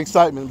had some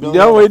excitement.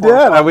 Yeah, we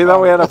did. We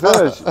thought we had a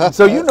fish.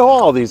 So you know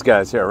all these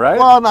guys here, right?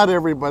 Well, not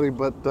everybody,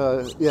 but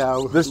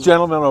yeah. This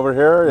gentleman over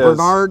here is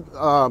Bernard.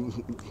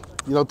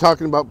 You know,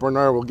 talking about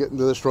Bernard, we'll get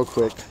into this real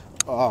quick.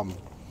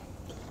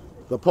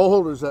 The pole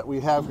holders that we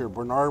have here,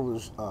 Bernard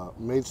was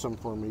made some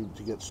for me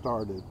to get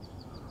started,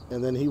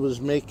 and then he was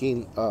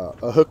making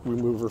a hook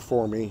remover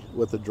for me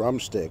with a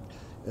drumstick,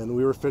 and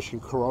we were fishing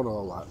Corona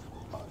a lot,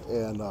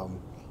 and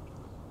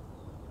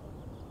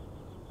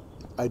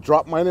I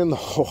dropped mine in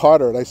the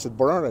water, and I said,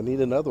 Bernard, I need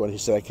another one. He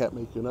said, I can't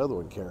make you another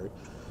one, Kerry.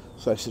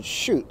 So I said,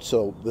 shoot.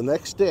 So the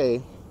next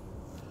day,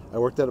 I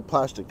worked at a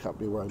plastic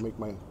company where I make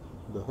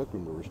the hook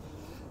removers.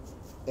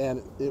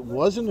 And it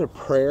wasn't a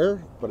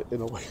prayer, but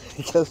in a way,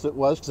 I guess it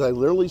was, because I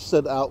literally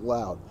said out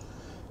loud,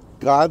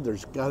 God,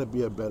 there's got to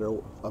be a better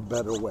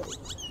way.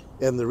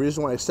 And the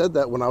reason why I said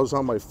that, when I was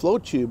on my flow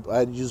tube, I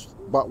had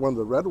bought one of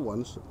the red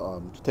ones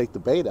to take the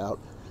bait out.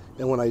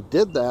 And when I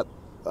did that,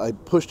 I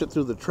pushed it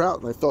through the trout,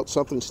 and I felt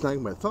something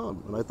snag my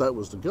thumb, and I thought it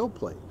was the gill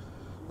plate.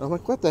 And I'm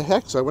like, what the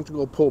heck? So I went to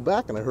go pull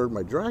back, and I heard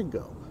my drag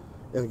go.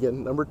 And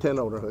again, number 10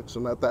 owner hook, so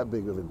not that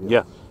big of a deal.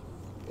 Yeah.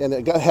 And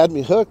it had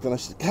me hooked, and I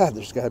said, God,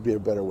 there's got to be a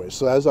better way.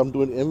 So as I'm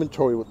doing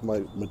inventory with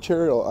my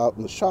material out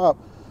in the shop,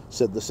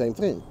 said the same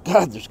thing.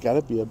 God, there's got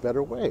to be a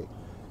better way.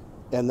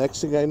 And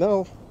next thing I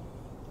know,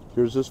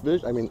 here's this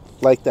vision. I mean,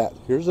 like that.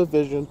 Here's a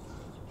vision,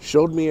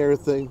 showed me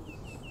everything,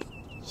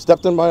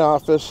 stepped in my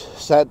office,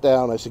 sat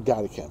down. I said,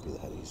 God, it can't be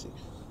that easy.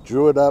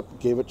 Drew it up,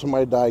 gave it to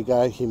my dye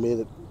guy. He made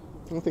it.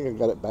 I think I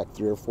got it back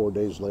 3 or 4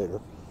 days later.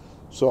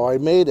 So I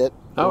made it.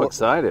 How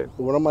excited.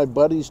 One of my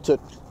buddies took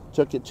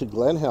it to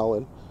Glen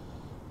Helen,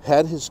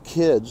 had his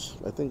kids,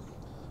 I think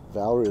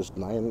Valerie was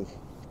 9,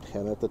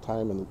 10 at the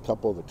time, and a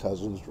couple of the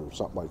cousins or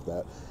something like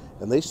that.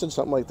 And they said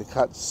something like they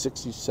caught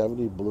 60,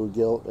 70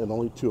 bluegill, and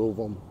only 2 of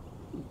them,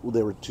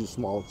 they were too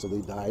small, so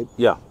they died.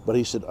 Yeah. But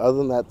he said other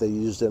than that, they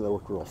used it and it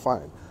worked real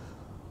fine.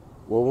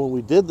 Well, when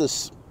we did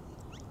this,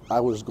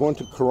 I was going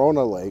to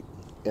Corona Lake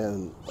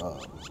and, how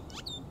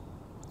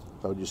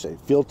would you say,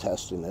 field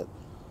testing it,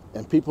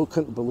 and people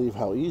couldn't believe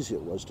how easy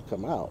it was to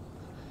come out.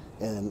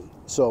 And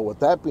so with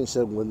that being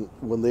said,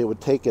 when they would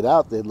take it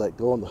out, they'd let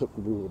go and the hook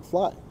remover would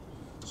fly.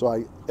 So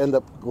I end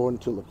up going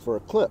to look for a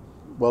clip.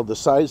 Well, the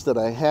size that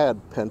I had,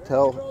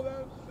 Pentel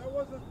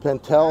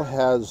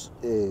has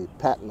a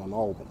patent on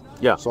all of them.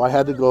 Yeah. So I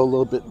had to go a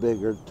little bit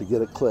bigger to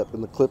get a clip,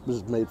 and the clip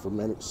is made for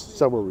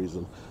several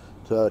reasons.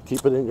 To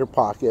keep it in your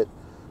pocket.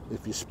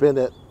 If you spin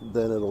it,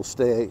 then it'll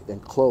stay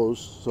and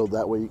close, so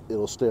that way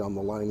it'll stay on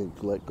the line and you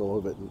can let go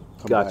of it and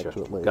come back to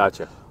it later.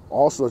 Gotcha.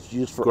 Also, it's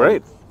used for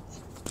great.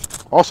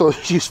 Also,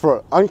 it's used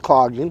for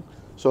unclogging.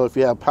 So if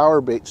you have power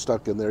bait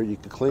stuck in there, you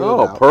can clean it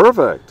out. Oh,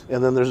 perfect.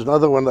 And then there's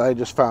another one that I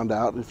just found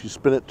out. If you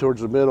spin it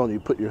towards the middle and you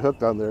put your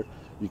hook on there,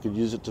 you can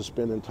use it to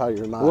spin and tie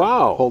your knot.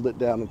 Wow. Hold it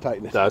down and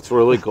tighten it. That's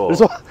really cool.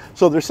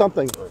 So there's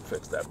something.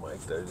 Fix that mic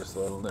there just a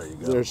little. There you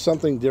go. There's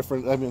something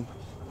different. I mean,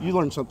 you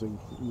learn something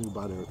new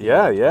about it.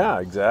 Yeah,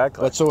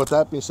 exactly. But so with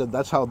that being said,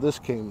 that's how this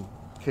came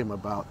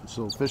about.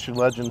 So Fishing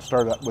Legend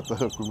started out with the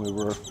hook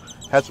remover,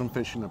 had some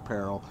fishing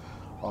apparel,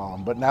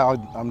 but now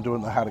I'm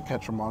doing the How to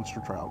Catch a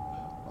Monster Trout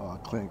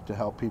clinic to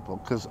help people,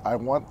 because I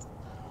want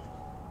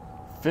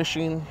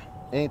fishing,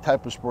 any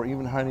type of sport,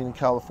 even hunting in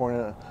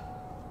California,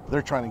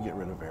 they're trying to get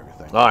rid of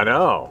everything. I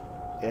know.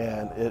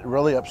 And it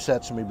really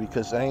upsets me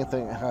because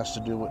anything that has to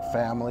do with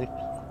family,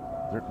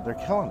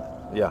 they're killing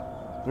it. Yeah.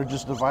 They're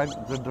just dividing.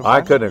 I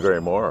couldn't agree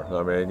more.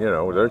 I mean, you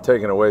know, they're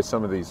taking away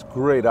some of these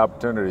great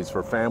opportunities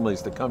for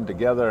families to come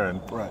together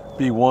and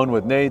be one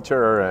with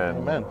nature. And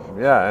Amen.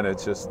 Yeah, and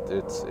it's just,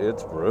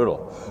 it's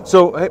brutal.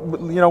 So, hey,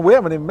 you know, we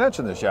haven't even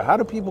mentioned this yet. How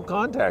do people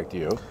contact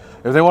you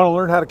if they want to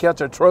learn how to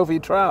catch a trophy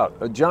trout,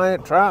 a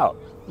giant trout?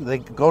 They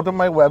go to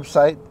my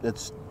website.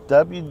 It's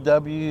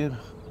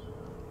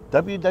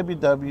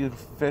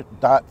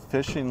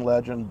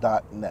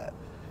www.fishinglegend.net.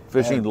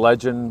 Fishing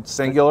Legend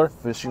singular?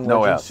 Fishing No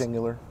Legend S.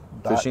 singular.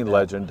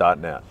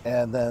 Fishinglegend.net.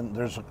 And then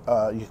there's you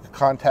can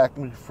contact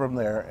me from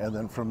there, and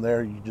then from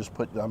there you just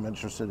put I'm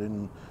interested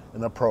in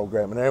a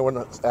program. And anyone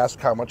that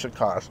asks how much it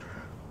costs,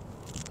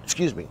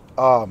 excuse me,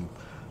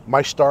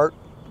 my start,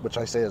 which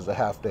I say is a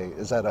half day,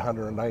 is at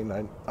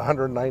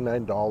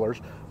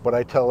 $199. But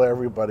I tell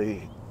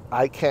everybody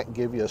I can't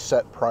give you a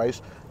set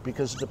price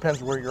because it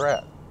depends where you're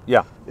at.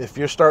 Yeah. If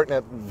you're starting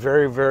at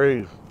very,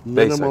 very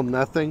minimal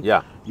nothing,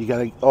 yeah, you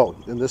gotta. Oh,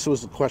 and this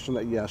was the question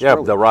that you asked. Yeah,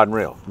 earlier. the rod and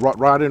reel.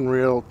 Rod and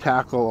reel,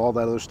 tackle, all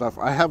that other stuff.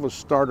 I have a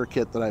starter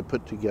kit that I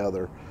put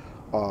together.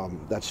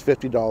 That's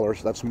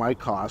 $50. That's my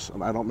cost,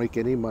 and I don't make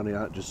any money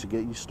on it. Just to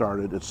get you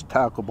started, it's a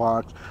tackle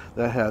box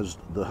that has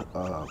the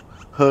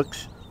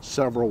hooks,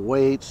 several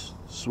weights,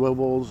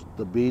 swivels,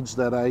 the beads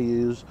that I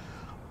use.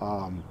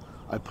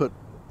 I put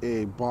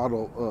a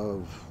bottle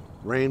of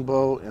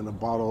rainbow and a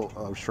bottle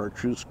of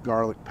chartreuse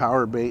garlic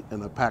power bait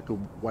and a pack of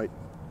white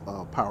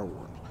power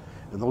worms,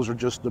 and those are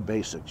just the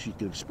basics. You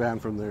can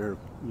expand from there,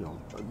 you know,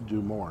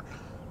 do more.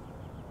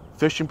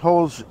 Fishing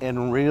poles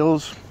and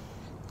reels.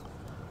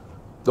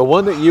 The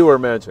one that you were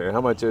mentioning,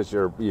 how much is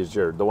your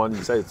the one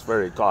you say it's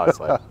very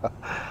costly?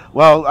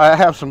 Well, I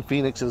have some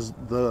Phoenixes,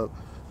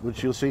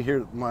 which you'll see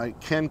here, my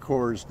Ken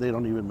cores, they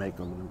don't even make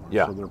them anymore,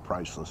 so they're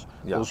priceless.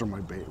 Those are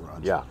my bait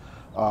rods. Yeah.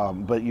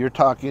 But you're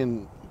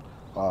talking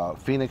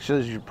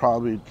Phoenixes, you're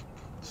probably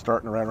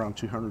starting right around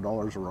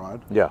 $200 a rod.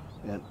 Yeah.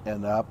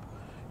 And up.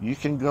 You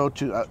can go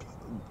to,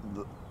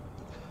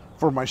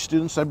 for my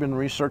students, I've been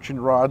researching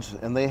rods,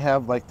 and they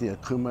have like the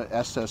Akuma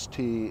SST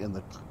and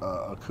the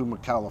Akuma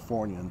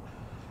Californian.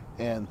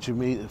 And to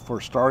me,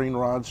 for starting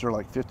rods, they're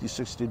like $50,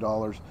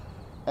 $60,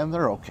 and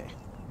they're okay.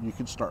 You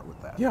can start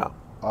with that. Yeah.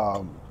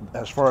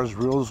 As far as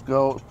reels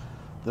go,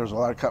 there's a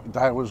lot of companies.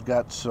 Daiwa's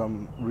got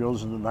some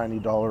reels in the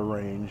 $90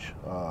 range.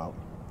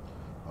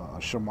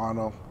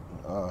 Shimano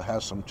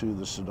has some too,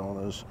 the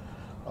Sedonas.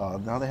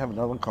 Now they have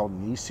another one called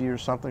Nisi or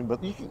something,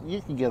 but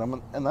you can get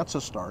them, and that's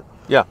a start.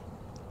 Yeah.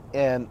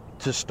 And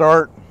to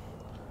start,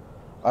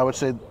 I would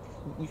say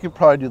you could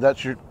probably do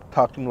that. You're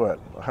talking what,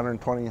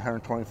 120,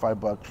 125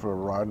 bucks for a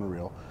rod and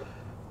reel.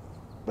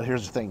 But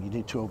here's the thing: you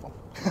need two of them.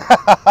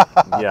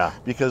 Yeah.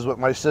 Because with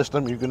my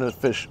system, you're going to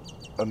fish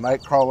a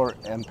night crawler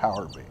and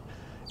power bait,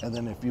 and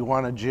then if you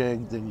want a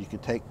jig, then you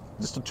could take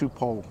just a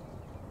 2-pole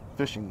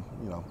fishing,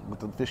 you know, with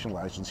the fishing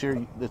license. Here,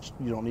 you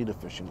don't need a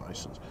fishing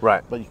license.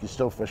 Right. But you can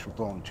still fish with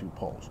only 2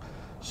 poles.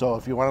 So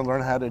if you want to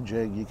learn how to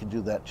jig, you can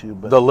do that too.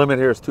 But the limit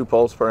here is 2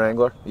 poles per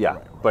angler? Yeah.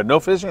 Right. But no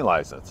fishing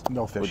license.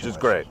 No fishing license. Which is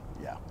great.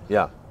 Yeah.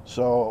 Yeah.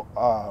 So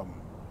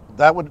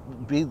that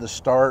would be the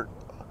start.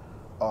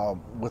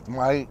 With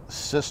my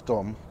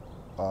system,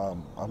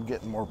 I'm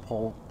getting more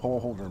pole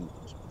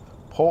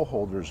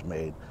holders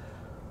made.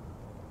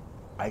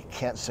 I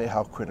can't say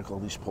how critical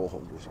these pole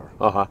holders are.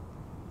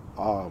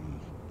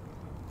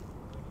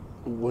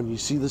 When you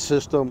see the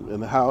system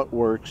and how it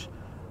works,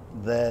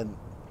 then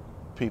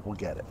people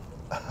get it.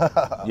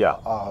 Yeah.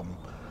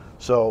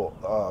 So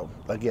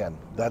again,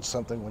 that's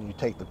something when you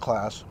take the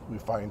class, we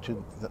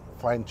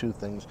fine-tune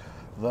things.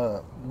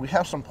 We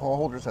have some pole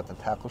holders at the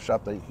tackle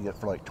shop that you can get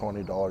for like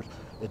 $20.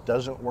 It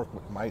doesn't work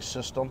with my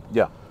system.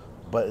 Yeah.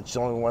 But it's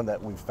the only one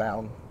that we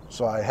found.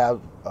 So I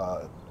have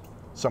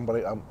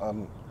somebody.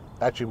 I'm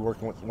actually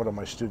working with one of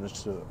my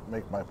students to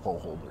make my pole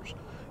holders,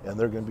 and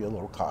they're going to be a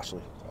little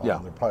costly. Yeah.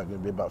 They're probably going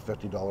to be about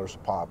 $50 a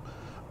pop.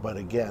 But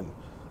again,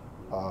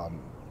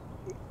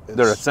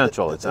 they're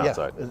essential. It sounds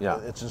like. Yeah.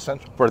 It's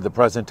essential for the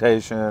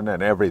presentation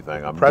and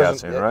everything. I'm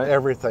guessing, right?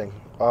 Everything.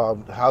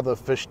 How the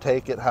fish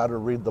take it, how to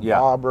read the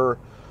bobber,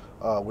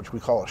 which we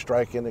call a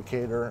strike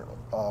indicator.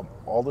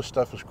 All this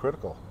stuff is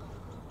critical.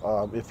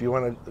 If you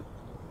want to,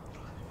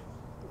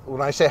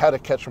 when I say how to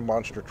catch a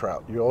monster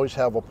trout, you always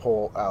have a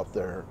pole out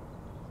there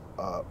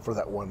for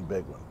that one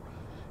big one,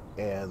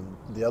 and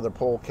the other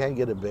pole can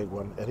get a big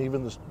one, and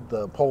even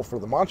the pole for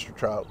the monster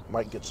trout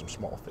might get some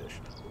small fish.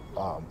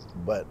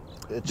 But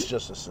it's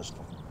just a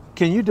system.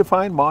 Can you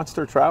define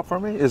monster trout for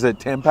me? Is it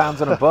 10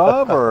 pounds and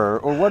above, or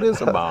what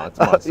is a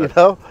monster? You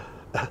know,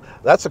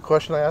 that's a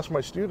question I ask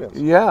my students.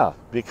 Yeah.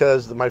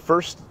 Because my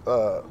first,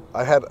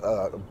 I had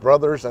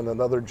brothers and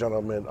another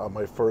gentleman on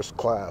my first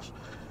class,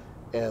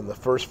 and the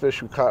first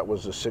fish we caught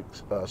was a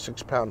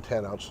 6-pound,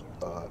 10-ounce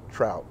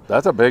trout.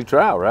 That's a big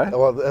trout, right?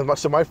 Well, and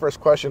so my first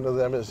question to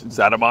them is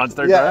that a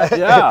monster trout?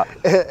 Yeah.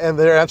 And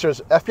their answer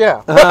is, F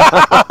yeah.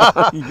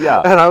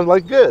 Yeah. And I'm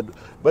like, good.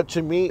 But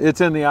to me,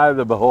 it's in the eye of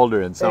the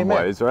beholder in some Amen.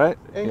 ways, right?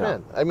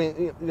 Amen. I mean,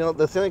 you know,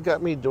 the thing that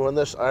got me doing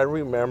this, I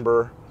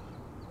remember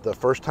the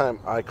first time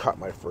I caught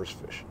my first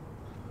fish.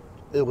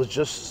 It was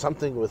just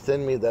something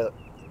within me that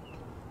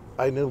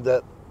I knew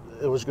that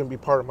it was going to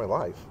be part of my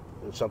life.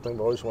 It's something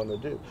I've always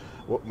wanted to do.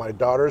 Well, my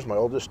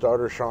oldest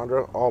daughter,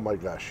 Chandra, oh my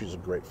gosh, she's a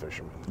great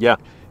fisherman. Yeah.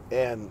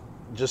 And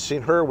just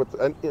seeing her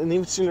and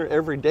even seeing her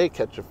every day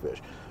catch a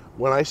fish.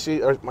 When I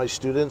see my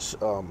students,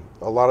 a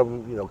lot of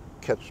them, you know,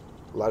 catch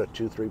a lot of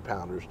 2-3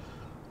 pounders.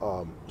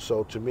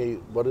 So to me,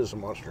 what is a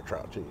monster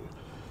trout to you?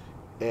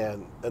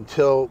 And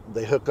until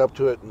they hook up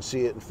to it and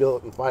see it and feel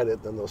it and fight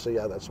it, then they'll say,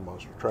 yeah, that's a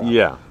monster trout.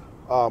 Yeah.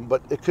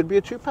 But it could be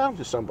a 2 pound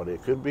to somebody.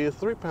 It could be a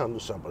 3 pound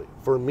to somebody.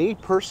 For me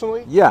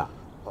personally, yeah.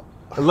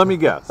 Let me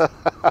guess.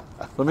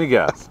 Let me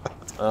guess.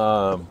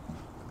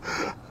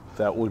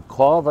 That would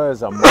qualify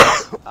as a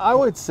I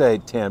would say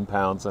 10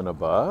 pounds and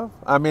above.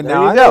 I mean,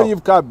 now I know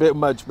you've caught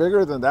much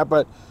bigger than that,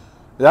 but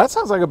that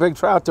sounds like a big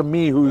trout to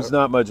me, who's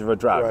not much of a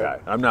trout guy.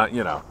 I'm not,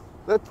 you know.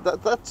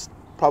 That's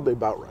probably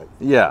about right.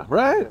 Yeah,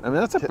 right? I mean,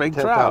 that's a big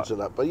 10 trout. pounds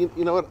and up. But you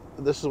know what?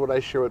 This is what I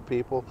share with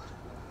people.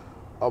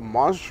 A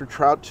monster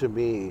trout to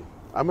me,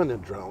 I'm an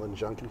adrenaline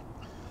junkie.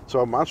 So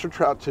a monster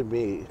trout to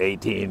me...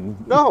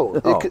 18. No,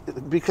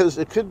 because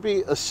it could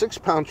be a 6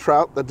 pound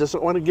trout that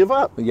doesn't want to give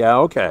up. Yeah,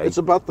 okay. It's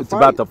about the fight. It's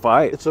about the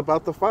fight. It's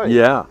about the fight.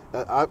 Yeah.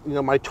 You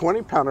know, my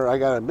 20 pounder, I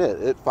got to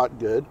admit, it fought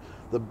good.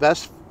 The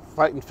best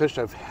fighting fish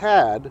I've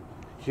had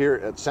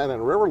here at Santa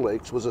Ana River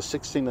Lakes was a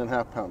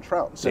 16.5 pound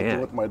trout. Same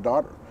thing with my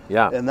daughter.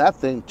 Yeah. And that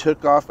thing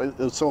took off. It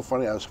was so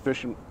funny. I was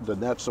fishing the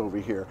nets over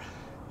here.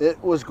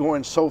 It was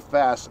going so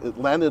fast. It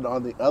landed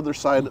on the other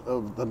side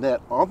of the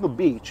net on the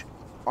beach,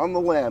 on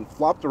the land,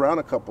 flopped around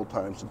a couple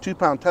times. The 2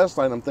 pound test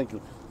line, I'm thinking,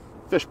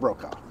 fish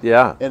broke off.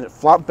 Yeah. And it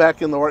flopped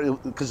back in the water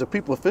because the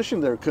people fishing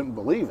there couldn't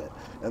believe it.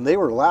 And they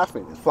were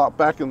laughing. It flopped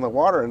back in the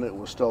water and it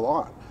was still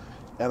on.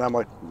 And I'm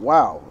like,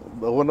 wow.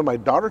 But when my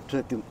daughter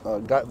took and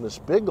got in this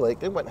big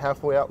lake, it went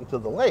halfway out into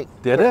the lake.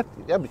 Did it?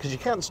 Yeah, because you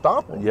can't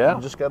stop them. Yeah.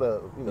 You just got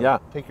to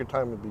take your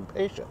time and be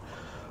patient.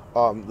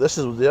 This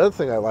is the other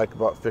thing I like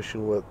about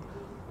fishing with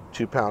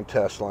 2 pound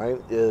test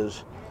line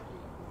is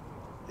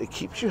it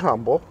keeps you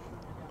humble.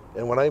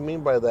 And what I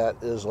mean by that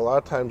is a lot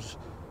of times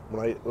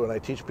when I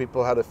teach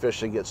people how to fish,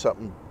 they get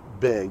something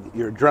big.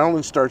 Your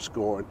adrenaline starts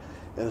going,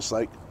 and it's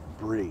like,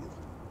 breathe,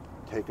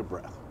 take a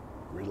breath,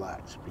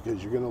 relax,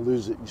 because you're going to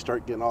lose it. You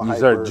start getting all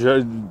hyper,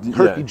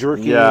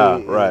 herky-jerky. Yeah,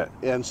 right.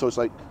 And so it's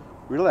like,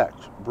 relax,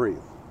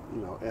 breathe.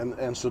 You know,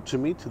 and so to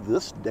me, to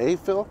this day,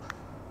 Phil,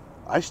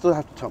 I still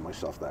have to tell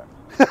myself that.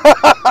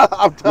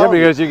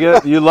 Because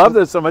you love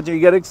this so much, you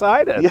get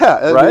excited.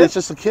 Yeah, right? It's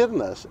just a kid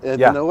in us.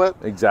 And you know what?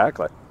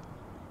 Exactly.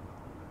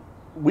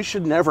 We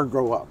should never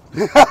grow up.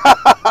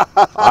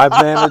 I've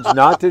managed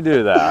not to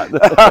do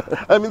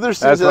that. I mean, there's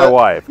things that's my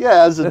wife.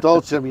 Yeah, as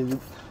adults, I mean,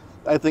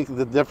 I think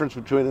the difference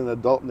between an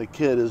adult and a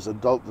kid is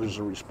there's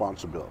a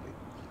responsibility.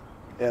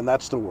 And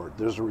that's the word,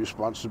 there's a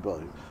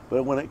responsibility.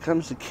 But when it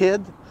comes to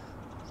kid,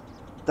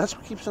 that's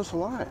what keeps us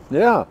alive.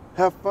 Yeah.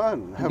 Have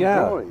fun, have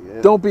joy.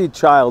 Don't be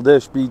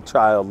childish, be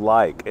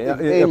childlike.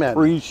 Amen.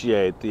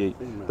 Appreciate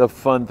the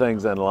fun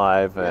things in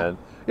life. And,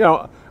 you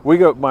know,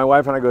 my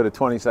wife and I go to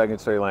 22nd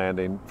Street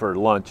Landing for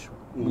lunch,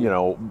 you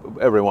know,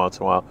 every once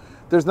in a while.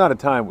 There's not a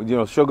time, you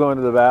know, she'll go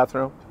into the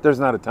bathroom. There's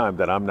not a time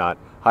that I'm not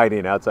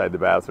hiding outside the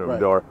bathroom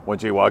door when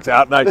she walks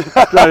out, and I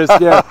try to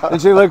scare her.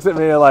 And she looks at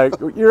me like,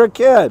 you're a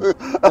kid.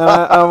 And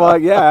I'm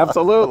like, yeah,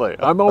 absolutely.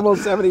 I'm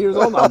almost 70 years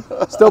old. I'm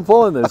still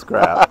pulling this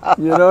crap.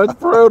 You know, it's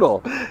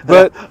brutal.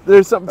 But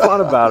there's something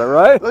fun about it,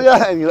 right?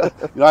 Yeah, and you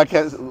know, I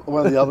can't,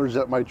 one of the elders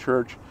at my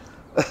church,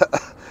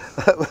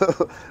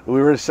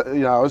 we were,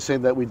 you know, I was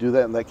saying that we do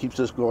that and that keeps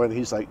us going.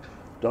 He's like,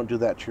 don't do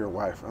that to your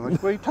wife. I'm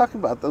like, what are you talking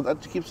about?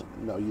 That keeps,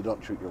 no, you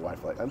don't treat your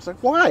wife like that. I'm just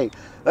like, why?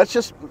 That's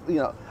just, you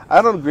know,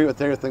 I don't agree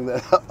with everything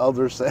that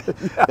elders say.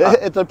 Yeah,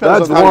 it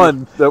depends. That's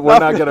one that we're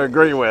not going to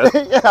agree with.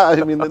 Yeah,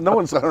 I mean, no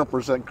one's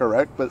 100%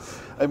 correct, but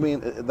I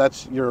mean,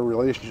 that's your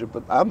relationship,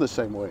 but I'm the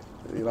same way,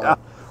 you know. Yeah.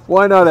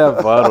 Why not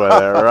have fun with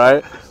it,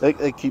 right?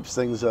 It keeps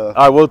things...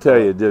 I will tell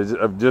you,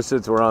 just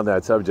since we're on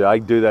that subject, I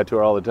do that to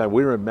her all the time.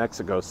 We were in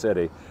Mexico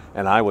City,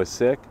 and I was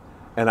sick,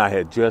 and I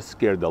had just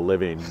scared the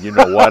living, you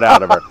know what,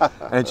 out of her.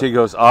 And she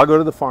goes, I'll go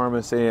to the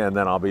pharmacy, and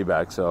then I'll be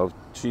back. So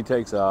she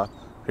takes off,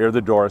 hear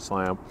the door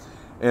slam,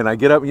 and I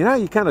get up. You know,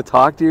 you kind of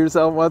talk to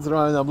yourself once in a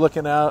while, and I'm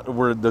looking out.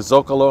 We're the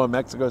Zocalo in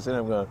Mexico City.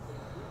 I'm going,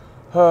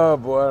 oh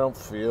boy, I don't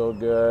feel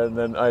good. And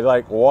then I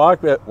like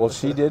walked it. Well,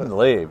 she didn't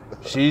leave.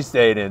 She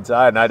stayed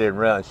inside, and I didn't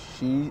realize.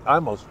 I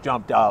almost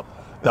jumped up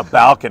the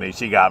balcony.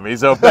 She got me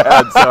so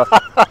bad. So,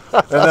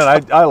 and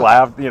then I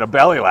laughed, you know,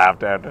 belly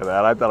laughed after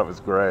that. I thought it was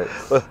great.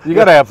 You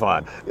got to have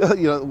fun.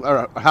 You know,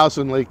 our house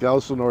in Lake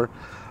Elsinore,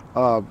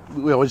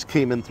 we always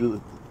came in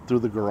through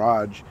the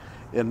garage,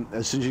 and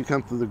as soon as you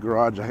come through the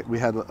garage, we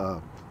had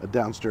a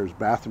downstairs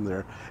bathroom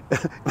there.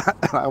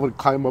 And I would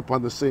climb up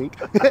on the sink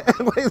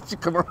and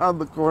she'd come around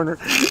the corner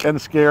and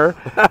scare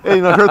her. And,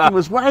 you know, her thing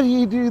was, why do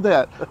you do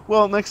that?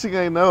 Well, next thing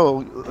I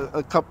know,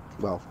 a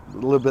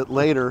little bit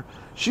later,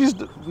 she's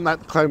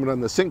not climbing on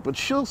the sink, but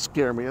she'll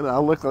scare me, and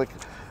I'll look like,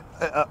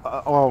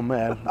 oh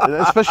man.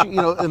 Especially, you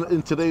know,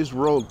 in today's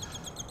world,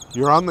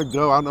 you're on the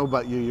go. I don't know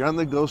about you. You're on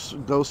the go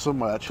so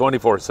much.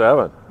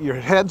 24/7. Your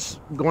head's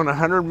going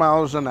 100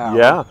 miles an hour.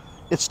 Yeah.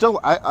 It's still,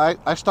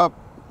 I stopped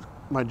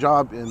my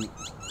job in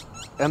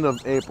end of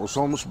April. It's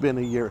almost been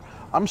a year.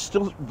 I'm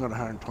still going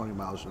 120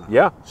 miles an hour.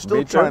 Yeah.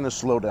 Still trying to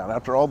slow down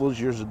after all those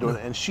years of doing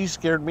it. And she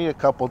scared me a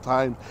couple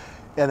times.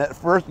 And at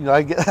first, you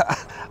know,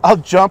 I'll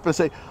jump and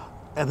say,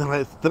 and then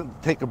I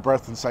take a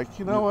breath and it's like,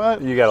 you know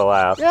what? You got to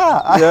laugh. Yeah.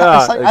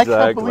 Exactly. I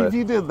can't believe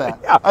you did that.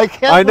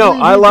 Yeah. I know.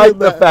 I like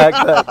the fact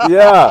that,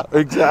 yeah,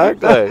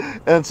 exactly.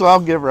 And so I'll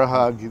give her a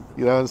hug, you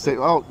know, and say,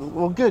 oh,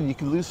 well, good. You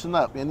can loosen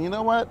up. And you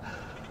know what?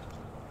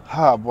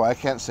 Oh, boy, I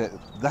can't say it.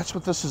 That's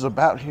what this is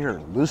about here,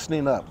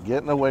 loosening up,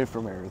 getting away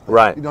from everything.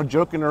 Right. You know,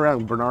 joking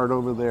around. Bernard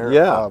over there,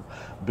 yeah.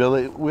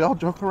 Billy, we all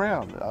joke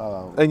around.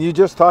 And you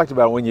just talked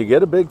about when you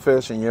get a big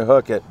fish and you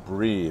hook it,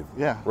 breathe.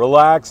 Yeah.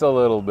 Relax a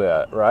little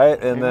bit, right?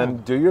 And then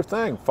do your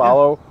thing.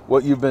 Follow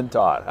what you've been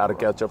taught, how to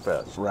catch a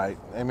fish. Right.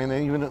 I mean,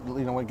 even,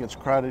 you know, when it gets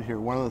crowded here,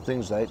 one of the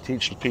things that I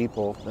teach the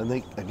people, and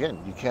they, again,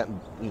 you can't,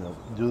 you know,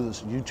 do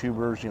this,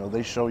 YouTubers, you know,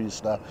 they show you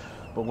stuff,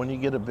 but when you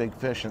get a big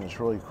fish and it's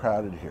really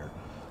crowded here,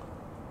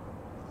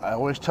 I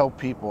always tell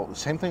people, the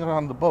same thing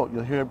on the boat.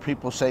 You'll hear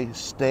people say,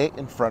 stay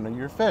in front of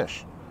your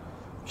fish.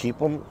 Keep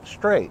them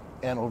straight.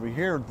 And over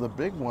here, the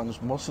big ones,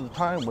 most of the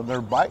time when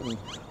they're biting,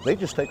 they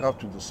just take off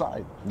to the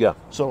side. Yeah.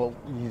 So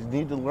you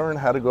need to learn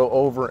how to go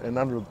over and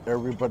under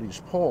everybody's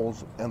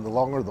poles. And the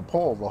longer the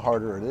pole, the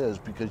harder it is,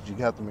 because you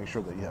have to make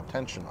sure that you have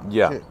tension on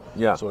it too.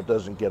 Yeah. So it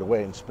doesn't get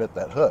away and spit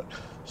that hook.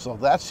 So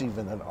that's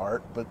even an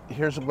art. But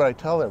here's what I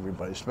tell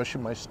everybody, especially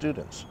my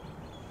students.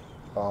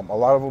 A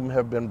lot of them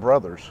have been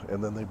brothers,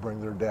 and then they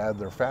bring their dad,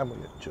 their family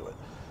into it.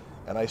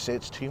 And I say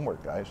it's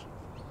teamwork, guys.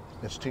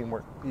 It's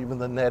teamwork. Even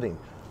the netting,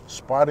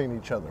 spotting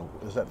each other.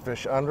 Is that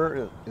fish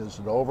under? Is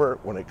it over?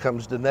 When it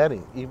comes to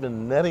netting,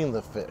 even netting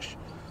the fish,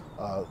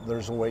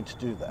 there's a way to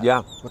do that.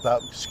 Yeah.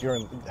 Without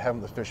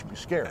having the fish be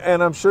scared.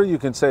 And I'm sure you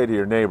can say to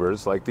your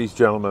neighbors, like these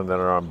gentlemen that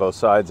are on both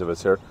sides of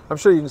us here, I'm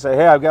sure you can say,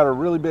 hey, I've got a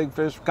really big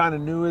fish, kind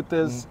of new at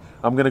this.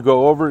 I'm going to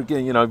go over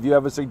again. You know, if you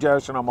have a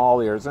suggestion, I'm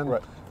all ears. And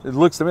it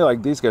looks to me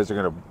like these guys are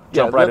going to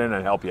jump right in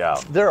and help you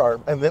out. There are.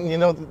 And then, you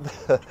know,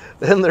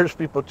 then there's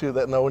people too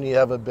that know when you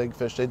have a big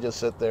fish, they just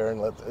sit there and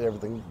let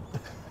everything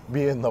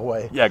be in the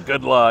way. Yeah,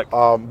 good luck.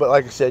 But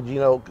like I said, you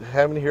know,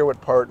 having to hear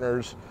with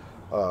partners,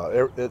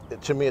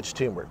 to me, it's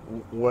teamwork.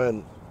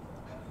 When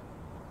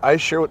I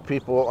share with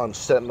people on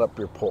setting up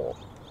your pole,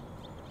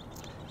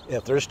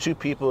 if there's two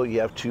people,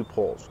 you have two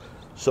poles.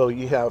 So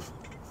you have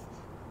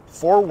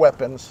 4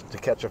 weapons to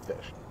catch a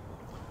fish.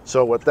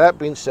 So with that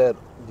being said,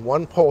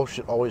 one pole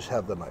should always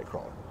have the night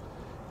crawler.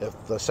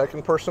 If the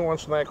second person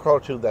wants the night crawler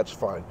too, that's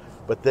fine.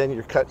 But then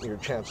you're cutting your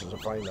chances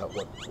of finding out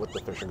what the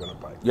fish are going to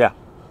bite. Yeah.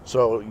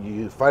 So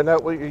you find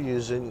out what you're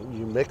using,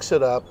 you mix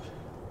it up.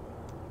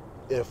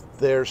 If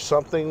there's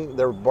something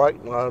they're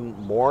biting on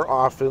more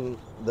often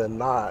than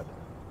not,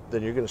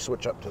 then you're going to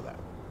switch up to that.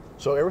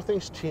 So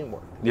everything's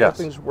teamwork. Yes.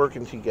 Everything's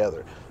working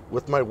together.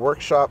 With my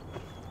workshop,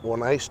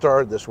 when I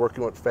started this,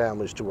 working with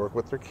families to work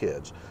with their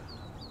kids,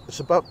 it's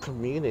about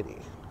community.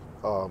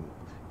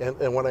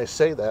 And when I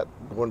say that,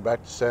 going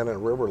back to Santa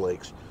and River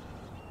Lakes,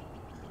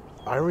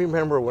 I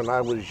remember when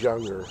I was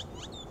younger,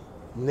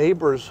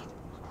 neighbors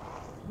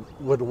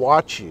would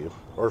watch you,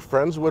 or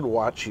friends would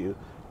watch you,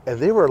 and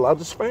they were allowed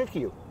to spank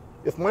you.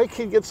 If my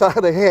kid gets out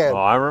of hand,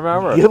 I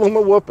remember. Give him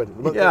a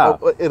whooping. Yeah.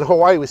 In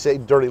Hawaii, we say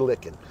dirty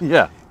licking.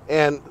 Yeah.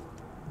 And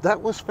that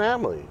was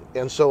family.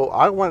 And so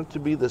I want it to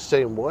be the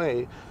same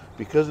way.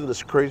 Because of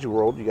this crazy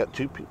world, you got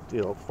two people,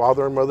 you know,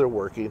 father and mother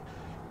working.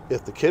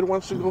 If the kid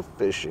wants to go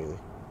fishing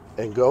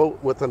and go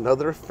with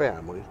another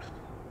family,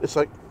 it's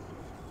like,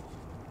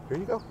 here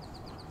you go.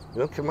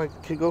 You know, can my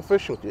kid go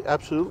fishing with you?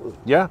 Absolutely.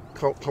 Yeah.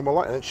 Come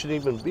along. And it shouldn't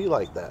even be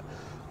like that.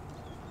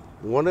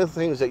 One of the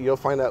things that you'll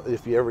find out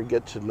if you ever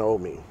get to know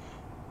me,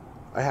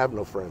 I have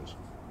no friends.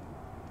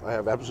 I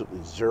have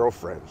absolutely 0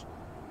 friends.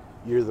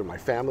 You're either my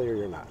family or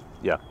you're not.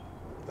 Yeah.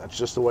 That's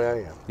just the way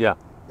I am. Yeah.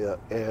 Yeah.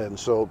 And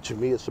so to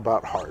me, it's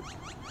about heart.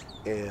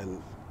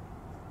 And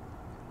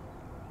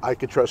I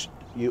could trust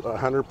you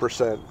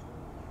 100%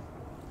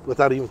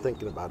 without even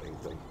thinking about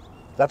anything.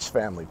 That's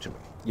family to me.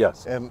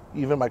 Yes. And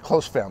even my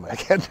close family, I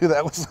can't do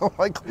that with someone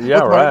like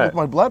with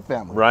my blood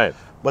family. Right.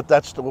 But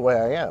that's the way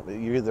I am.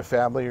 You're either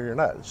family or you're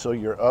not. So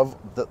you're of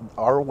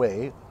our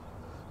way,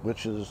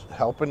 which is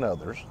helping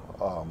others.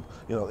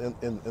 You know,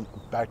 in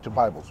back to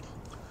Bibles.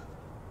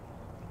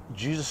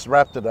 Jesus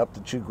wrapped it up,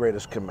 the 2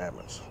 greatest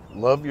commandments.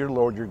 Love your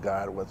Lord your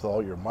God with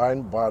all your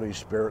mind, body,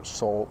 spirit,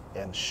 soul,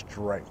 and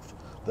strength.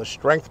 The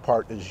strength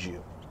part is you.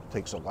 It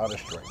takes a lot of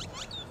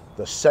strength.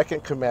 The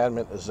second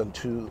commandment is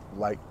unto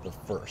like the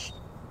first.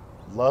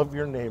 Love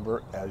your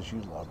neighbor as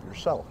you love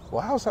yourself.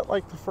 Well, how's that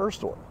like the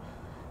first one?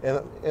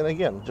 And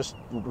again, just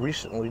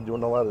recently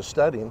doing a lot of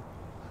studying,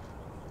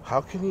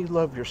 how can you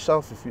love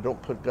yourself if you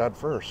don't put God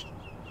first?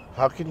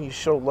 How can you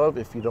show love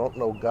if you don't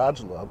know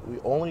God's love? We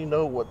only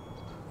know what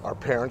our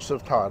parents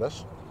have taught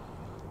us,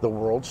 the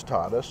world's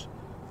taught us,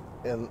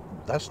 and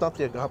that's not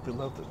the agape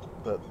love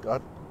that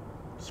God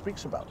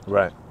speaks about.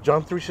 Right.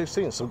 John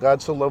 3:16. So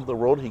God so loved the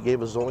world, he gave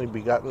his only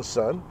begotten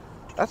son.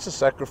 That's a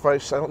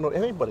sacrifice I don't know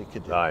anybody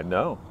could do. I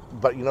know.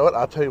 But you know what?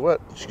 I'll tell you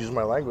what, excuse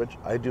my language,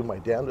 I do my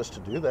damnedest to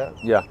do that.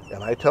 Yeah.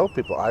 And I tell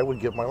people I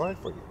would give my life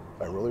for you.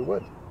 I really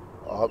would,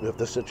 if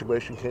the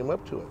situation came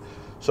up to it.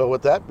 So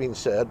with that being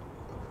said,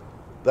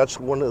 that's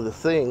one of the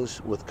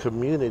things with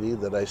community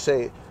that I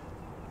say,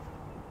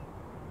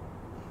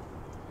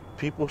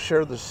 people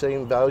share the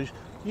same values.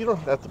 You don't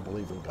have to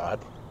believe in God.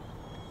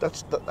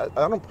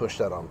 I don't push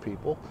that on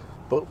people.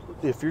 But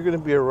if you're going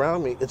to be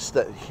around me, it's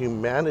that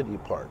humanity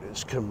part.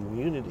 It's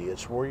community.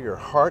 It's where your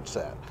heart's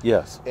at.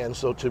 Yes. And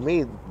so to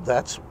me,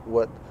 that's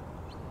what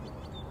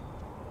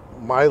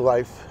my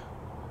life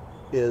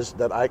is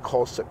that I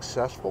call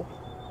successful.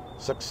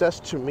 Success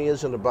to me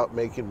isn't about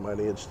making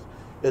money.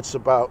 It's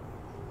about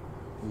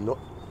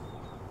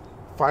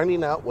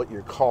finding out what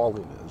your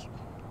calling is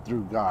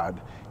through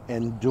God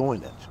and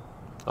doing it.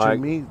 To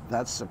me,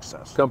 that's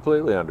success.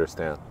 Completely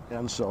understand.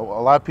 And so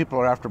a lot of people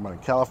are after money.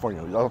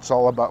 California, it's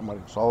all about money.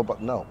 It's all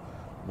about, no,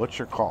 what's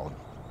your calling?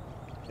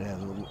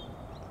 And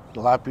a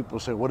lot of people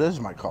say, what is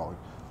my calling?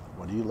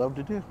 What do you love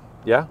to do?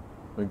 Yeah,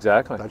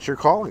 exactly. That's your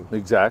calling.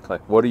 Exactly.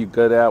 What are you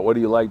good at? What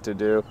do you like to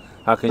do?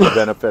 How can you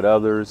benefit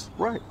others?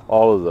 Right.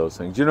 All of those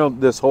things. You know,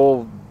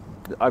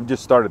 I've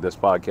just started this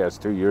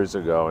podcast 2 years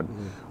ago,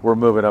 and we're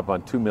moving up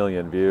on 2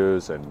 million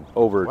views and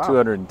over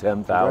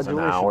 210,000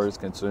 hours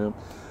consumed.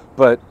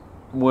 But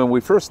when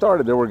we first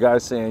started, there were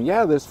guys saying,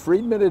 yeah, this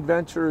Friedman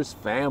Adventures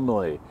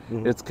family,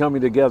 it's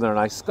coming together. And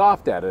I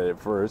scoffed at it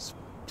at first,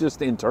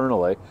 just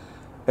internally.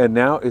 And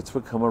now it's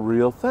become a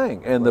real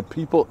thing. And the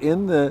people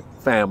in the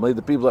family,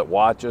 the people that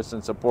watch us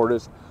and support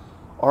us,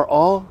 are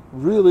all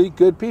really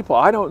good people.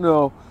 I don't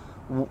know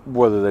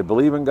whether they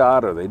believe in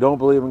God or they don't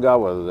believe in God,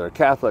 whether they're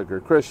Catholic or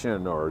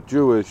Christian or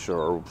Jewish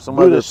or some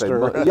Buddhist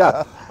other thing.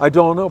 Yeah, I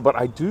don't know. But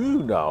I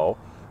do know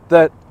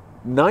that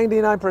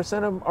 99%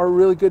 of them are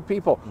really good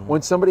people.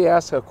 When somebody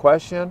asks a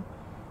question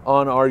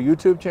on our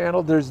YouTube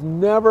channel, there's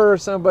never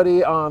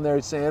somebody on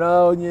there saying,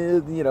 oh,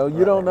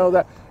 you don't know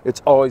that.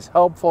 It's always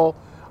helpful.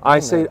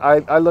 I say,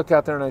 I look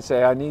out there and I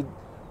say,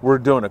 we're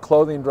doing a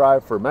clothing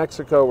drive for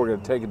Mexico. We're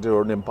going to take it to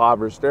an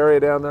impoverished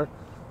area down there.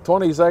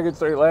 22nd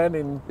Street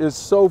Landing is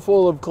so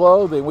full of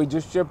clothing. We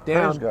just shipped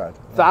down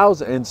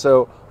thousands. And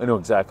so I know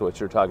exactly what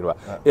you're talking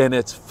about. And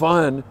it's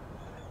fun.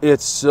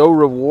 It's so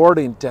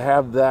rewarding to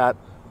have that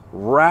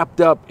wrapped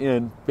up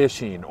in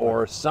fishing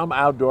or some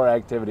outdoor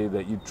activity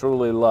that you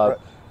truly love.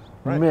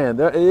 Right. Man,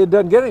 it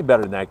doesn't get any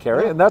better than that,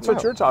 Kerry, and that's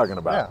what you're talking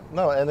about. Yeah,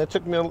 no, and it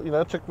took me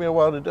a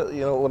while to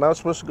do. When I was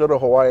supposed to go to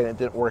Hawaii and it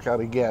didn't work out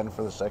again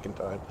for the second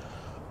time,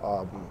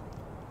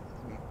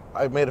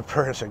 I made a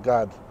prayer and said,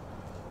 God,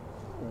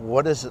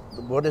 what is it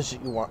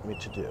you want me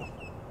to do?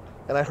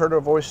 And I heard a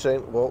voice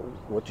saying, well,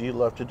 what do you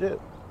love to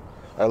do?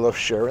 I love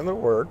sharing the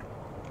word.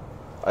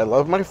 I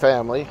love my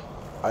family.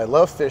 I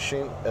love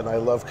fishing, and I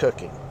love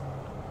cooking.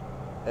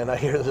 And I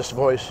hear this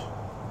voice,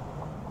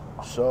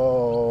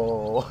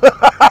 so,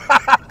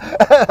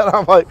 and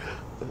I'm like,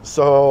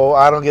 so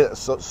I don't get it.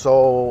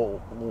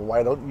 So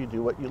why don't you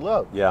do what you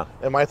love? Yeah.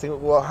 And my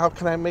thing, well, how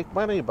can I make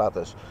money about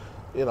this?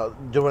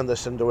 Doing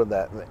this and doing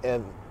that.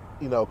 And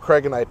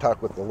Craig and I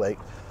talk with the lake.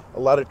 A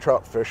lot of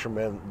trout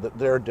fishermen,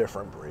 they're a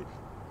different breed.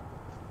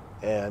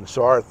 And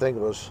so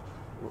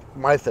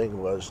my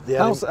thing was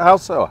how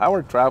so? How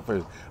are trout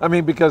fishers? I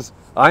mean, because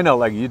I know,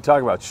 like you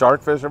talk about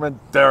shark fishermen,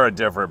 they're a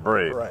different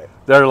breed. Right.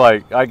 They're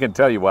like, I can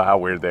tell you how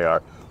weird they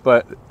are,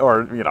 they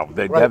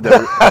have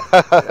their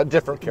a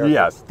different character.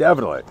 Yes,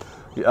 definitely.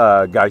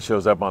 Guy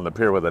shows up on the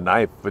pier with a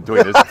knife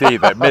between his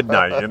teeth at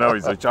midnight.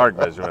 He's a shark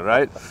fisherman,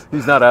 right?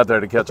 He's not out there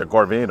to catch a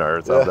corvina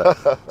or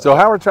something. So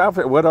how are trout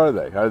fishers? What are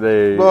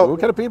they? What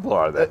kind of people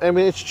are they? I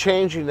mean, it's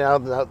changing now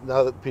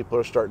that people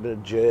are starting to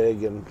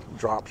jig and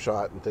drop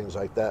shot and things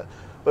like that.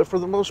 But for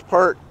the most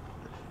part,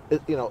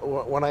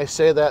 when I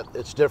say that,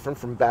 it's different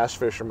from bass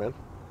fishermen,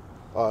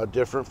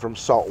 different from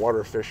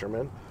saltwater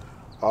fishermen.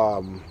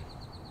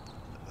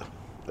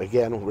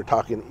 Again, we're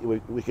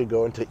talking, we could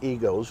go into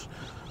egos.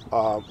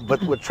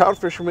 But with trout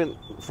fishermen,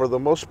 for the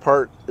most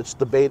part, it's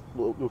the bait.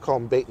 We call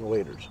them bait and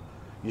waders.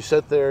 You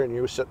sit there and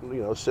you're sitting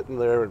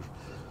there and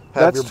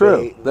have your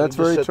bait. And That's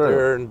very true. Sit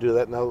there and do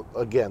that. Now,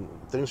 again,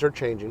 things are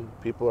changing.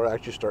 People are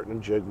actually starting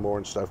to jig more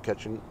and stuff,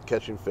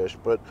 catching fish.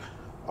 But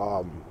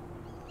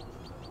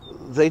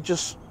they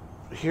just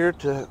here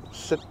to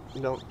sit,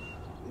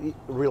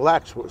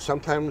 relax.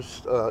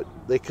 Sometimes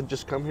they could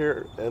just come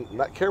here and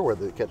not care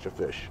whether they catch a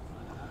fish.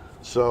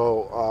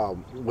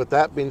 So with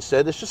that being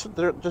said, it's just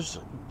they're just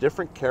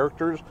different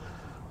characters.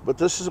 But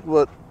this is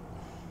what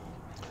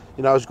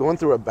I was going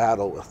through a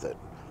battle with it,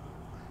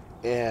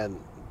 and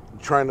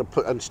trying to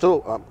I'm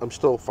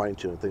still fine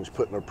tuning things,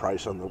 putting a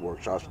price on the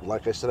workshops. But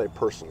like I said, I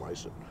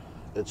personalize it.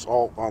 It's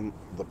all on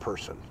the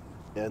person.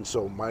 And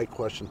so my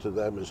question to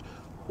them is,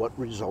 what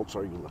results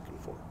are you looking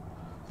for?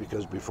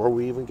 Because before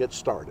we even get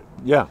started,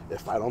 Yeah.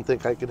 if I don't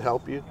think I can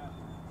help you,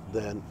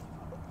 then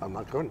I'm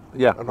not going.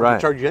 Yeah, I'm not right. going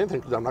to charge you anything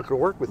because I'm not going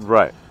to work with you.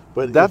 Right.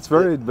 But that's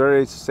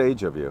very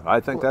sage of you. I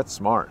think that's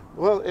smart.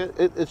 Well,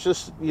 it's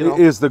just, you know.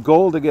 Is the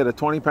goal to get a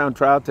 20-pound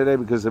trout today?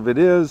 Because if it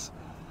is,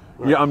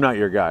 Right. yeah, I'm not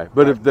your guy.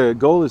 But Right. if the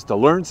goal is to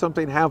learn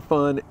something, have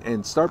fun,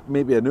 and start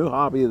maybe a new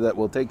hobby that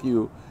will take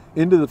you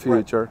into the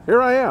future,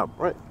 here I am.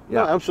 Right.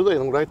 Yeah. No, absolutely.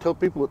 And what I tell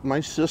people with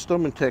my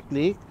system and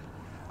technique,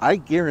 I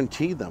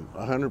guarantee them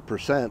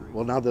 100%.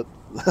 Well, now that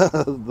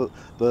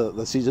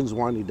the season's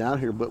winding down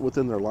here, but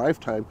within their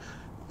lifetime,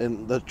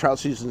 and the trout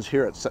season's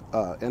here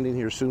at ending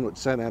here soon with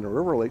Santa Ana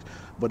River Lakes,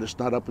 but it's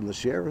not up in the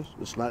Sierras.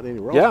 It's not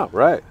anywhere else. Yeah,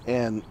 right.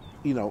 And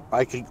you know,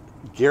 I can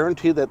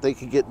guarantee that they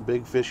could get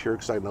big fish here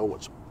because I know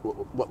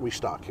what we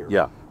stock here.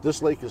 Yeah.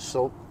 This lake is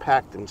so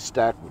packed and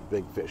stacked with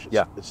big fish.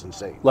 It's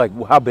insane. Like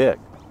how big?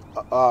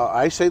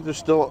 I say there's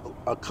still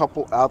a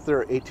couple out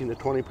there, 18 to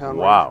 20 pound.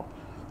 Wow. Range.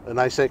 And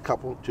I say a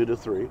couple, 2 to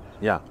 3.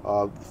 Yeah.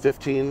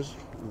 15s.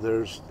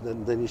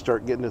 Then you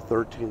start getting to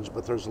 13s,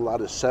 but there's a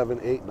lot of 7,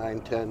 8,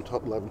 9, 10,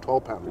 11,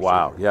 12 pounders.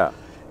 Wow. Yeah.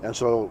 And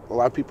so a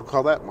lot of people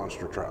call that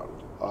monster trout.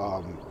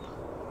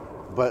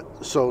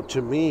 But so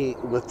to me,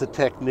 with the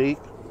technique,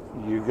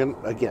 you're gonna,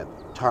 again,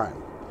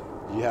 time.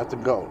 You have to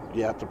go.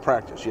 You have to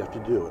practice. You have to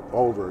do it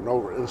over and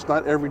over. And it's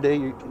not every day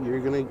you're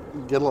going to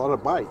get a lot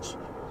of bites.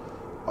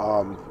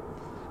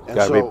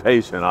 Got to be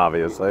patient,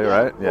 obviously,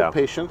 right? Yeah.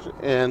 Patient.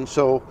 And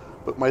so,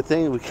 but my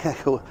thing,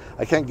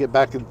 I can't get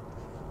back and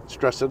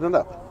stress it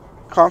enough.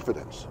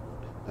 Confidence.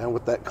 And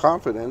with that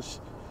confidence,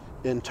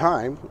 in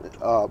time,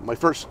 my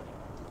first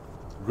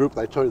group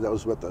that I told you that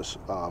was with us,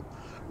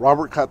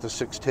 Robert caught the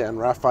 610.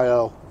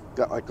 Raphael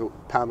got like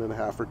 1.5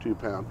 pounds or 2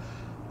 pounds.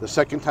 The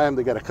second time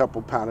they got a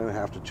couple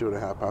 1.5 to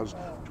 2.5 pounds.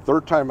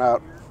 Third time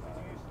out,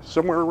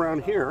 somewhere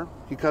around here,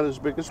 he caught his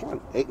biggest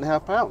one,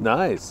 8.5 pounds.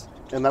 Nice.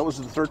 And that was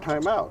the third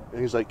time out. And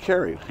he's like,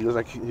 Kerry, he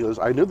goes,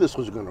 I knew this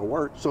was going to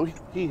work. So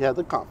he had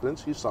the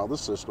confidence. He saw the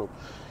system.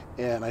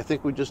 And I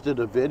think we just did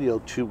a video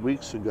 2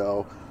 weeks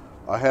ago.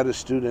 I had a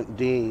student,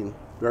 Dean,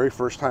 very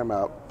first time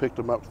out, picked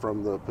him up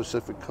from the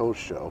Pacific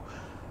Coast show.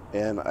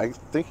 And I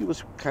think he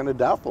was kind of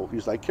doubtful.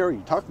 He's like, Kerry,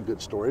 you talk a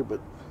good story, but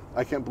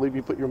I can't believe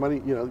you put your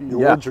money, you know, your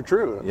words are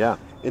true. Yeah.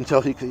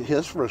 Until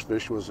his first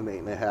fish was an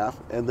 8.5.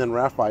 And then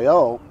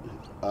Raphael,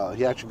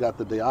 he actually got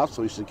the day off.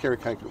 So he said, Kerry,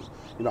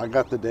 I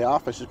got the day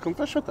off. I said, come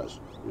fish with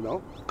us, you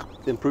know,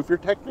 improve your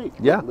technique.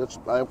 Yeah.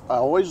 I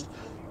always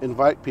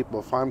invite people,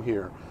 if I'm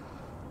here,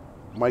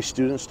 my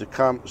students to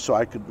come so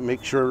I could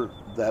make sure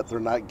that they're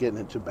not getting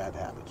into bad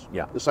habits.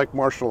 Yeah. It's like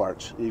martial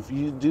arts. If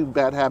you do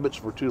bad habits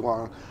for too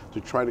long,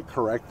 to try to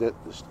correct it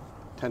is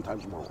 10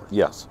 times more work.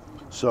 Yes.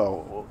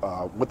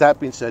 So with that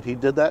being said, he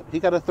did that. He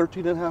got a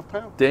 13.5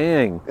 pound.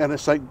 Dang. And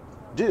it's like,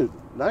 dude,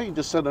 now you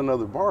just set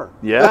another bar.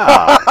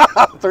 Yeah.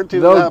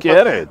 13 no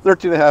kidding.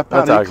 13.5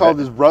 pound. He called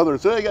great. his brother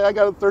and said, hey, I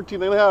got a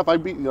 13.5. I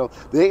beat, the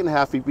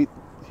 8.5,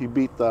 he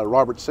beat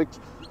Robert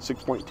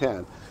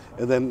 6.10.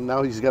 And then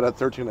now he's got a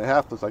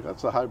 13.5. It's like,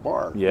 that's a high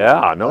bar.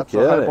 Yeah, no that's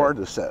kidding. That's a high bar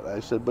to set. I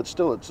said, but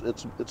still, it's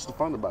the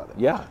fun about it.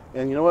 Yeah.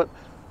 And you know what?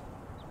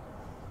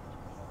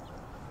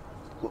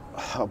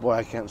 Oh boy,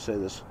 I can't say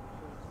this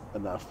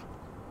enough.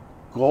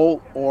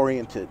 Goal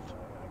oriented.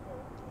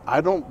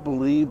 I don't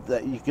believe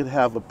that you could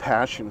have a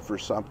passion for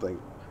something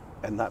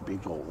and not be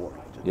goal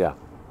oriented. Yeah.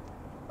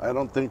 I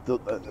don't think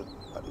that.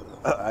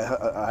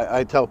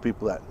 I tell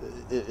people that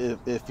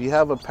if you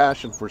have a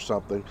passion for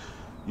something,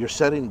 you're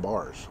setting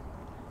bars.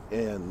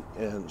 And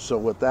so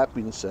with that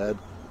being said,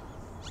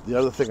 the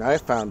other thing I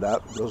found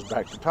out goes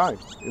back to time.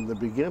 In the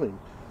beginning,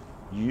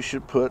 you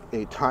should put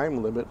a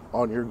time limit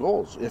on your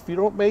goals. If you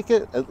don't make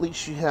it, at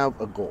least you have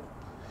a goal.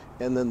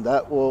 And then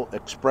that will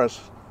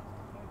express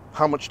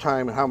how much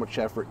time and how much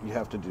effort you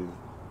have to do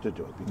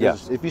it.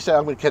 Because if you say,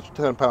 I'm going to catch a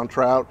 10-pound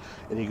trout,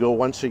 and you go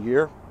once a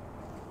year,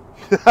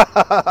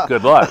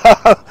 good luck.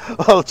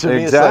 Well, to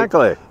me,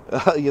 exactly.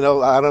 It's like,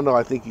 I don't know.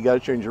 I think you got to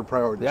change your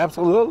priorities.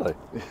 Absolutely.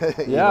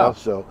 Yeah.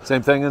 So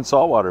same thing in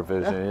saltwater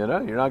fishing. You're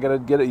not going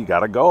to get it. You got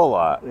to go a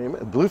lot.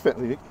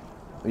 Bluefin.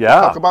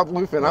 Yeah. Talk about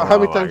bluefin. How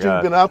many times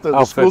you've been out there?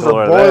 The schools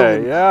are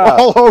boiling yeah.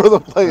 all over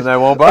the place. And they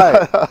won't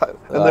bite.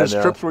 And there's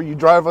trips where you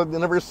drive and you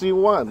never see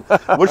one.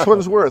 Which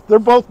one's worth? They're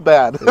both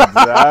bad.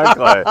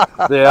 Exactly.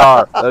 They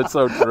are. That's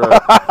so true.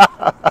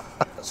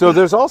 So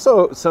there's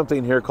also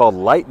something here called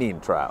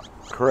lightning trout.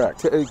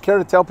 Correct. Care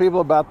to tell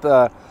people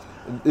about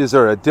is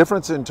there a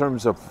difference in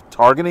terms of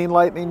targeting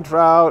lightning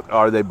trout?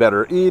 Are they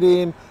better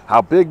eating?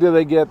 How big do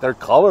they get? They're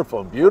colorful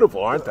and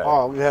beautiful, aren't they?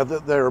 Oh, yeah,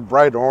 they're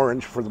bright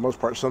orange for the most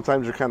part.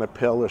 Sometimes they're kind of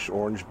palish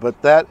orange, but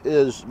that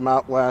is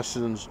Mount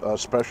Lassen's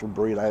special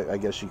breed, I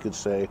guess you could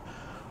say.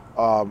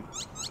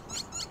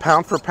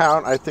 Pound for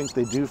pound, I think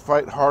they do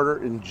fight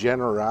harder in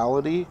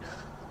generality.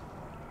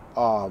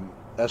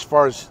 As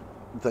far as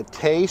the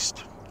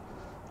taste,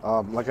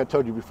 like I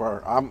told you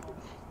before, I'm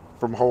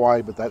from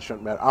Hawaii, but that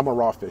shouldn't matter. I'm a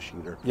raw fish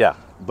eater. Yeah.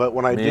 But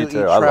when I do eat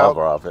too. trout, I love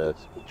raw fish.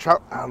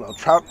 Trout, I don't know,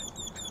 trout,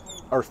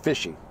 are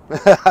fishy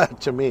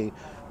to me,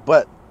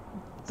 but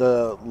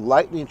the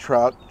lightning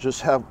trout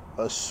just have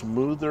a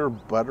smoother,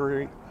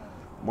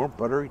 more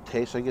buttery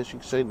taste, I guess you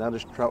could say, not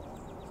as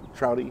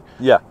trouty.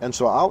 Yeah. And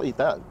so I'll eat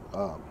that.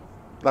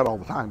 Not all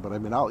the time, but I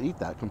mean, I'll eat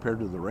that compared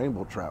to the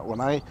rainbow trout.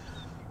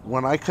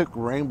 When I cook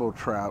rainbow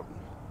trout,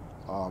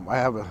 I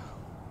have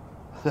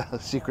a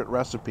secret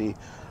recipe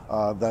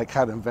that I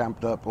kind of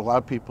vamped up. A lot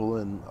of people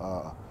in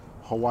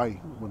Hawaii,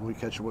 when we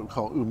catch what we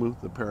call umu,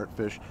 the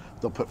parrotfish,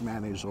 they'll put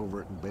mayonnaise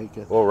over it and bake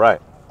it. Oh,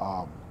 right.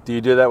 Do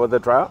you do that with the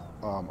trout?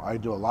 I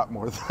do a lot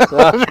more than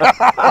that.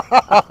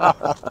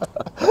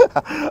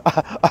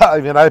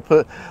 I mean, I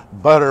put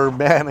butter,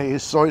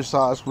 mayonnaise, soy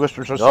sauce,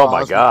 Worcestershire sauce. Oh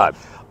my God.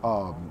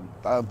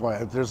 Boy,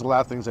 there's a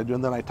lot of things I do,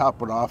 and then I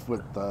top it off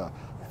with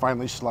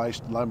finely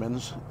sliced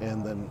lemons,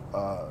 and then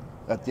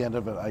at the end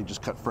of it, I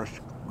just cut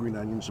fresh green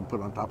onions and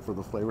put on top for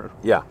the flavor.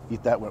 Yeah.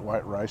 Eat that with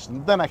white rice,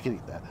 and then I can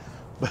eat that.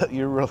 But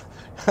you're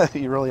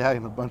really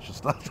adding a bunch of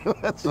stuff to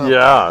it. So,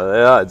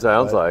 yeah, it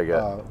sounds like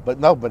it.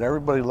 But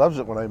everybody loves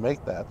it when I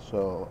make that.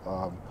 So,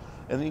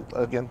 and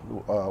again,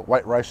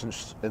 white rice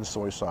and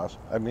soy sauce.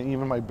 I mean,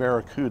 even my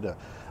barracuda.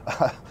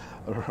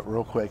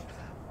 Real quick,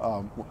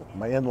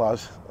 my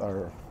in-laws,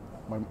 or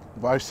my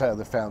wife's side of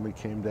the family,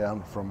 came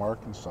down from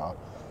Arkansas,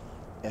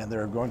 and they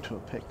were going to a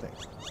picnic.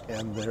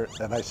 And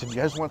I said, "You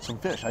guys want some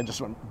fish?" I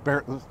just went.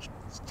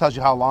 Tells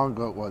you how long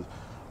ago it was.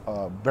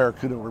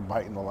 Barracuda were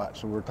biting a lot,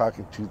 so we're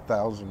talking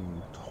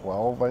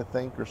 2012, I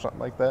think, or something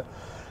like that.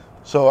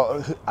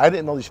 So I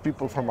didn't know these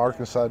people from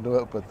Arkansas knew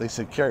it, but they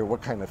said, "Kerry,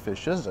 what kind of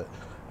fish is it?"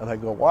 And I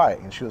go, "Why?"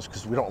 And she goes,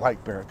 "Because we don't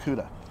like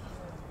barracuda."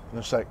 And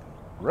it's like,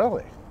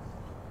 really?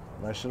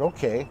 And I said,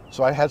 "Okay."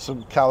 So I had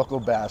some calico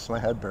bass and I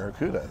had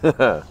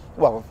barracuda.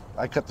 Well,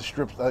 I cut the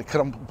strips, I cut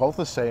them both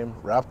the same,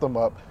 wrapped them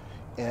up,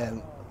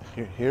 and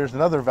here's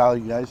another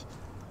value, guys.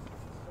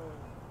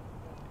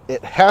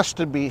 It has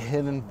to be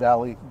Hidden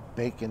Valley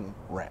Bacon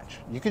Ranch.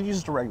 You could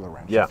use the regular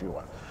ranch if you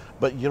want,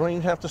 but you don't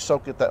even have to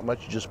soak it that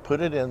much. You just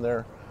put it in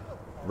there,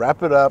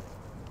 wrap it up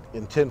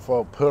in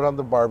tinfoil, put it on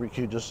the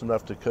barbecue just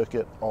enough to cook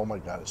it. Oh my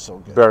God, it's so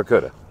good.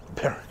 Barracuda.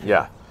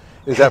 Yeah.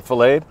 Is that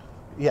filleted?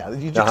 Yeah.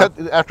 You just cut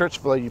after it's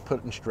filleted. You put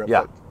it in strips.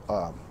 Yeah.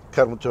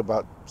 Cut them to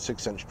about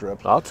 6-inch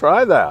strips. I'll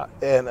try that.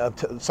 And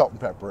salt and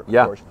pepper, of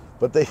course.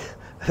 But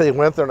they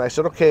went there, and I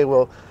said, "Okay,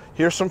 well,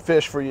 here's some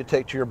fish for you to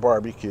take to your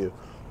barbecue."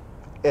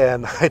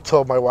 And I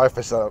told my wife,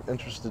 I said, "I'm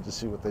interested to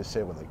see what they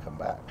say when they come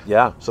back."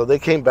 Yeah. So they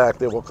came back.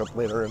 They woke up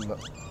later in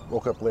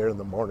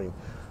the morning.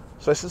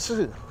 So I said,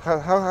 "Susan,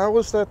 how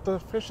was that the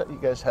fish that you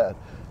guys had?"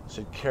 I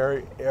said,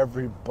 "Kerry,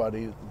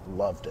 everybody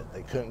loved it.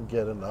 They couldn't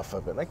get enough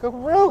of it." And I go,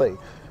 "Really?"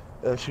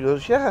 And she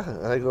goes, "Yeah."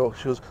 And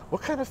she goes,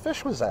 "What kind of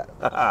fish was that?"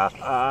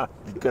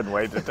 You couldn't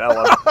wait to tell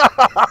them.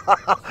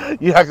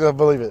 You're not gonna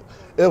believe it.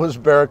 It was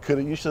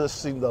barracuda. You should have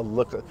seen the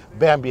look of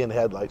Bambi in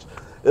headlights.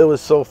 It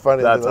was so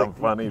funny. That's a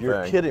funny thing.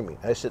 You're kidding me.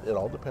 I said, "It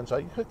all depends how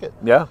you cook it."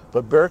 Yeah.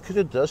 But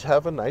barracuda does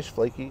have a nice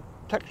flaky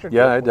texture.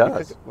 Yeah, it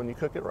does. When you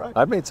cook it right.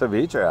 I made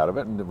ceviche out of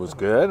it, and it was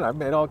good. I've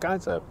made all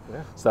kinds of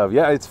stuff.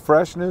 Yeah, it's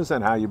freshness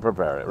and how you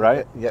prepare it,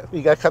 right? Yeah,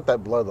 you got to cut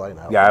that bloodline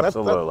out. Yeah,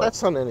 absolutely.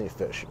 That's on any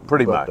fish.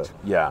 Pretty much,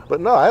 yeah.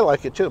 But no, I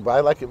like it too. But I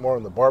like it more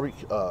on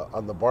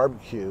the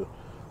barbecue,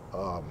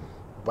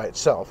 by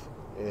itself,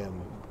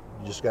 and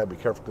you just got to be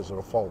careful because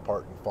it'll fall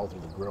apart and fall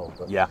through the grill.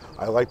 But yeah,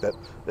 I like that.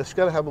 It's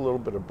got to have a little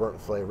bit of burnt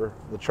flavor.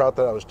 The trout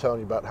that I was telling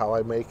you about, how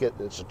I make it,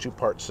 it's a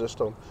 2-part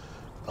system.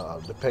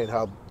 Depending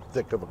how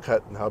thick of a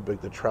cut and how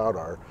big the trout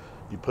are,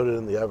 you put it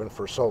in the oven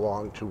for so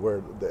long to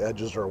where the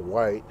edges are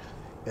white,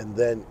 and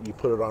then you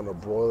put it on a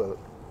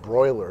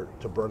broiler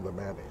to burn the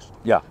mayonnaise.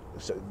 Yeah.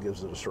 So it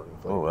gives it a certain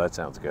flavor. Oh, that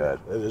sounds good.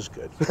 It is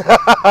good.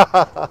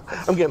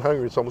 I'm getting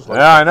hungry. It's almost like...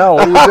 Yeah, I know.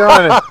 What are you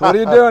doing? What are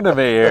you doing to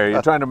me here?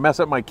 You're trying to mess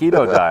up my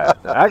keto diet.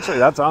 Actually,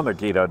 that's on the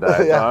keto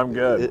diet, so I'm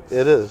good.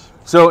 It is.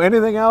 So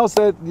anything else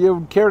that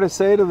you care to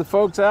say to the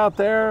folks out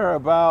there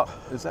about...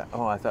 Is that...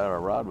 Oh, I thought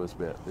our rod was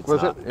bit. It's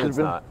not. It's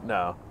not.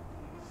 No.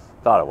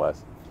 Thought it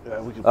was. Yeah,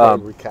 we could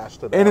probably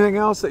recast it. Anything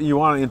else that you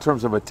want in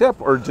terms of a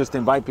tip, or just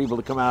invite people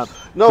to come out,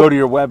 go to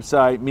your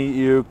website, meet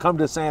you, come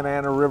to Santa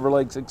Ana River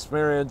Lakes,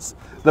 experience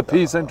the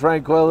peace and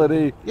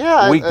tranquility.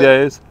 Yeah,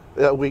 weekdays.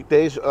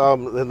 Weekdays,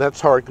 and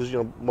that's hard because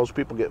most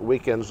people get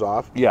weekends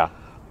off. Yeah.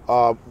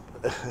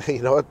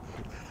 You know what?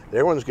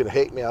 Everyone's going to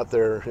hate me out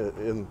there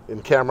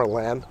in camera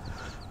land,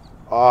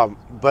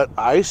 but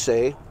I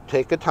say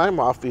take a time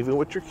off, even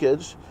with your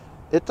kids.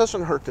 It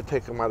doesn't hurt to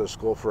take them out of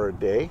school for a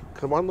day.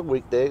 Come on the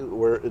weekday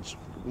where it's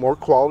more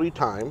quality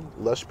time,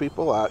 less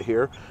people out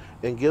here,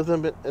 and give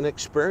them an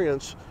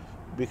experience,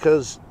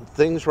 because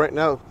things right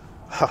now,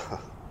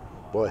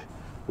 boy,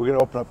 we're going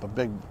to open up a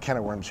big can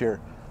of worms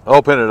here.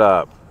 Open it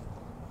up.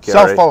 Kerry.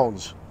 Cell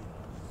phones,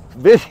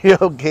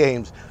 video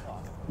games,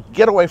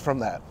 get away from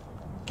that.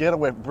 Get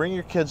away, bring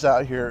your kids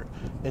out here,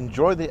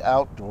 enjoy the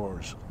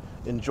outdoors,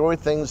 enjoy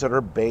things that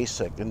are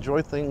basic,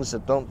 enjoy things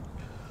that don't,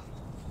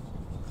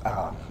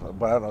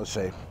 but I don't know,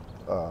 say,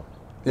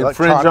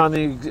 infringe on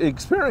the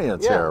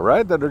experience here,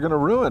 right? That are going to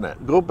ruin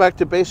it. Go back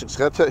to basics.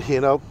 Got to,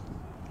 a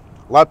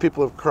lot of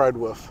people have cried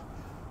wolf.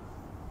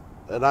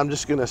 and I'm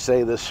just going to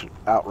say this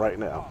out right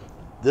now.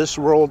 This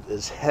world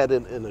is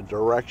headed in a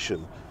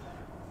direction,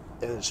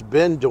 and it's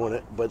been doing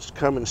it, but it's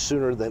coming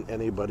sooner than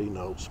anybody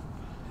knows.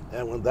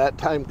 And when that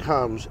time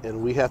comes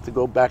and we have to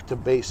go back to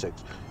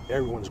basics,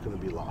 everyone's going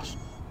to be lost.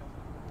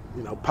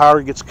 You know,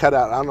 power gets cut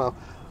out. I don't know.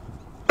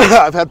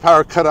 I've had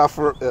power cut off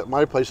at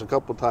my place a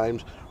couple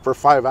times for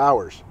 5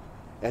 hours.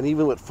 And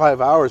even with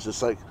 5 hours,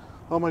 it's like,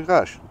 oh my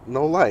gosh,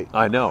 no light.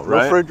 I know, no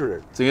right?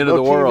 Refrigerator. It's the end no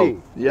of the TV.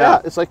 world.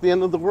 Yeah, it's like the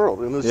end of the world.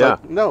 And it's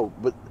like, no,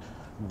 but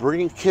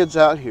bringing kids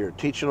out here,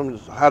 teaching them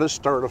how to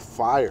start a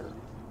fire,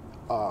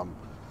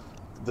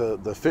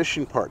 the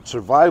fishing part,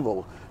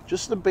 survival,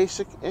 just the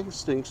basic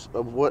instincts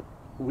of what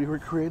we were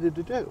created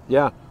to do.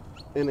 Yeah.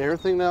 And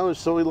everything now is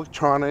so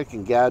electronic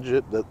and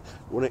gadget that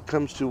when it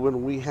comes to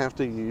when we have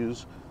to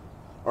use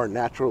our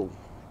natural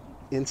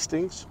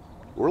instincts,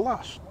 we're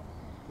lost.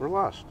 We're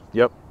lost.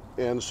 Yep.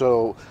 And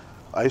so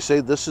I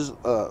say this is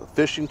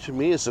fishing to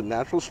me is a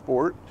natural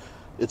sport.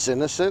 It's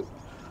innocent,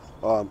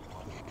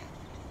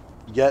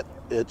 yet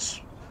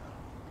it's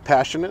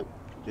passionate.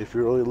 If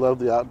you really love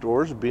the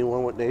outdoors, being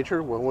one with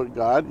nature, one with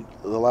God,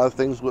 a lot of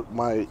things with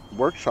my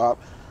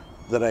workshop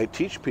that I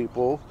teach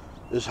people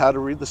is how to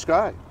read the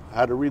sky,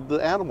 how to read the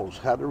animals,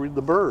 how to read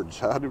the birds,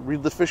 how to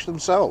read the fish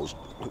themselves,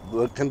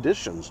 the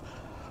conditions,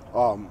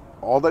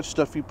 all that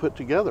stuff you put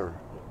together.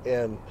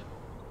 And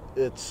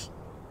it's,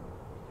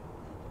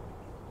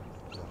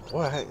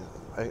 boy,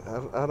 I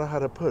don't know how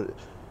to put it.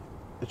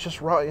 It's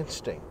just raw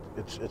instinct.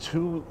 It's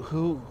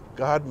who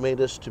God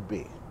made us to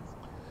be.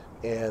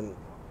 And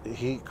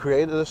He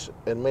created us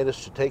and made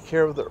us to take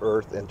care of the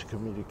earth and to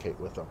communicate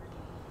with them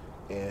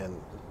and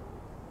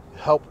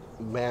help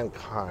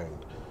mankind.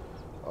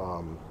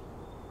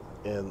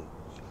 And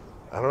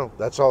I don't know,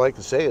 that's all I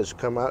can say is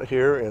come out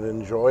here and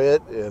enjoy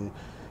it and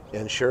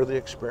share the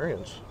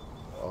experience.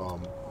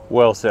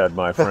 Well said,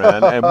 my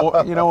friend. And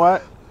more, you know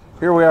what?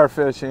 Here we are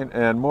fishing,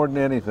 and more than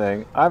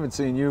anything, I haven't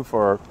seen you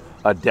for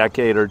a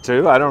decade or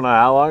two. I don't know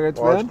how long it's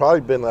been. It's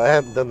probably been, I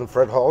haven't done the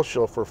Fred Hall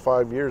show for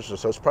 5 years, so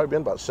it's probably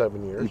been about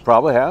 7 years. It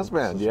probably has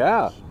been,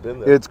 yeah. It's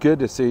been there. It's good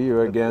to see you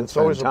again. It's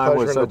always spend a time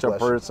with pleasure and such a a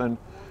person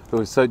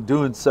who is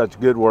doing such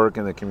good work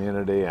in the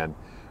community and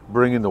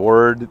bringing the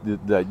word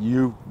that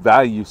you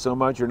value so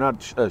much. You're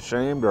not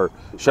ashamed or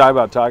shy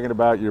about talking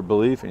about your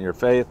belief and your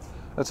faith.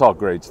 That's all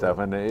great stuff,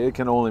 and it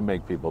can only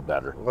make people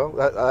better. Well,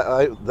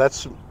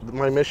 that's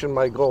my mission,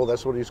 my goal.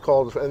 That's what he's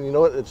called. And you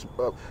know what? It's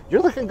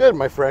you're looking good,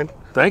 my friend.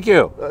 Thank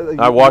you.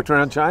 I walked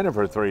around China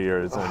for 3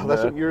 years. And,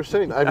 that's what you were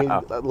saying. I mean,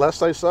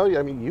 last I saw you,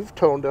 I mean, you've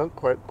toned down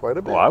quite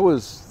a bit. Well, I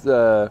was,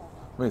 let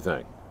me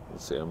think.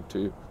 Let's see,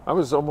 I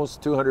was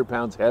almost 200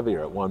 pounds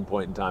heavier at one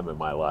point in time in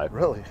my life.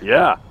 Really?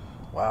 Yeah.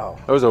 Wow.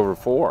 I was over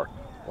 4.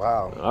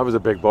 Wow. I was a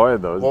big boy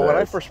in those days. Well, when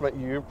I first met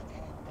you,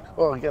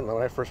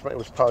 when I first met you, it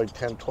was probably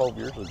 10, 12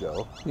 years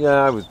ago.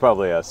 Yeah, I was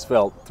probably a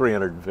svelte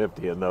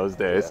 350 in those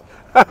days.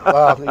 Yeah.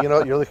 Well, you know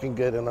what? You're looking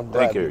good, and I'm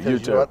glad. Thank you. You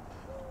too. know what?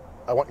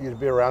 I want you to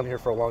be around here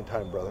for a long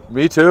time, brother.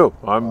 Me too.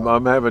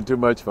 I'm having too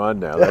much fun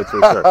now, that's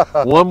for sure.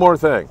 One more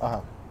thing.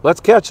 Let's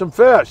catch some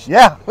fish.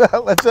 Yeah,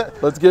 that's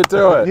it. Let's get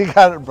to it. You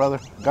got it, brother.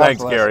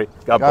 Thanks, Kerry.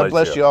 God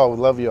bless you all. We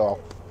love you all.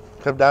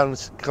 Come down and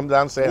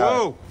say hi.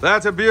 Whoa,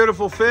 that's a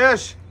beautiful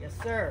fish. Yes,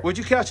 sir. What'd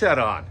you catch that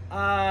on?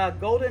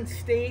 Golden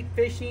State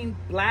Fishing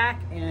black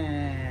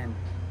and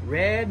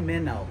red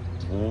minnow.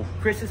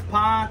 Chris's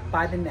Pond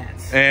by the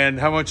nets. And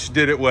how much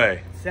did it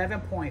weigh?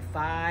 7.5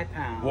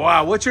 pounds.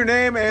 Wow, what's your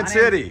name and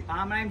city?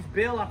 My name's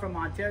Bill. I'm from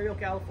Ontario,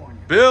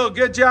 California. Bill,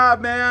 good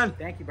job, man.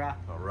 Thank you, bro.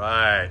 All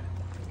right.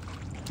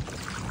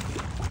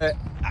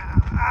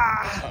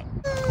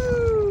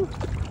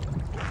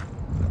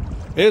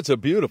 It's a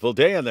beautiful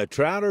day and the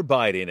trout are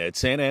biting at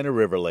Santa Ana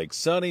River Lake.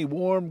 Sunny,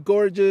 warm,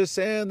 gorgeous,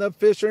 and the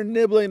fish are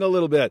nibbling a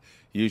little bit.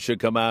 You should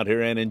come out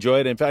here and enjoy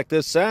it. In fact,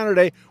 this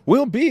Saturday,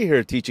 we'll be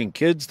here teaching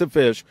kids to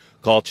fish.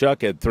 Call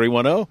Chuck at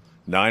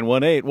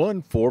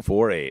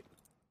 310-918-1448.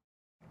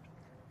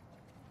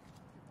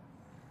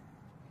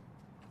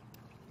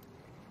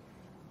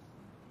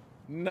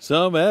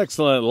 Some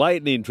excellent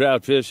lightning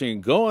trout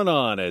fishing going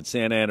on at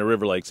Santa Ana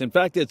River Lakes. In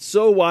fact, it's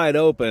so wide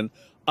open,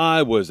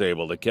 I was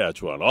able to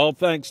catch one. All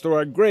thanks to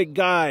our great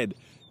guide,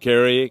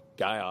 Kerry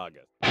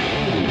Gallegos.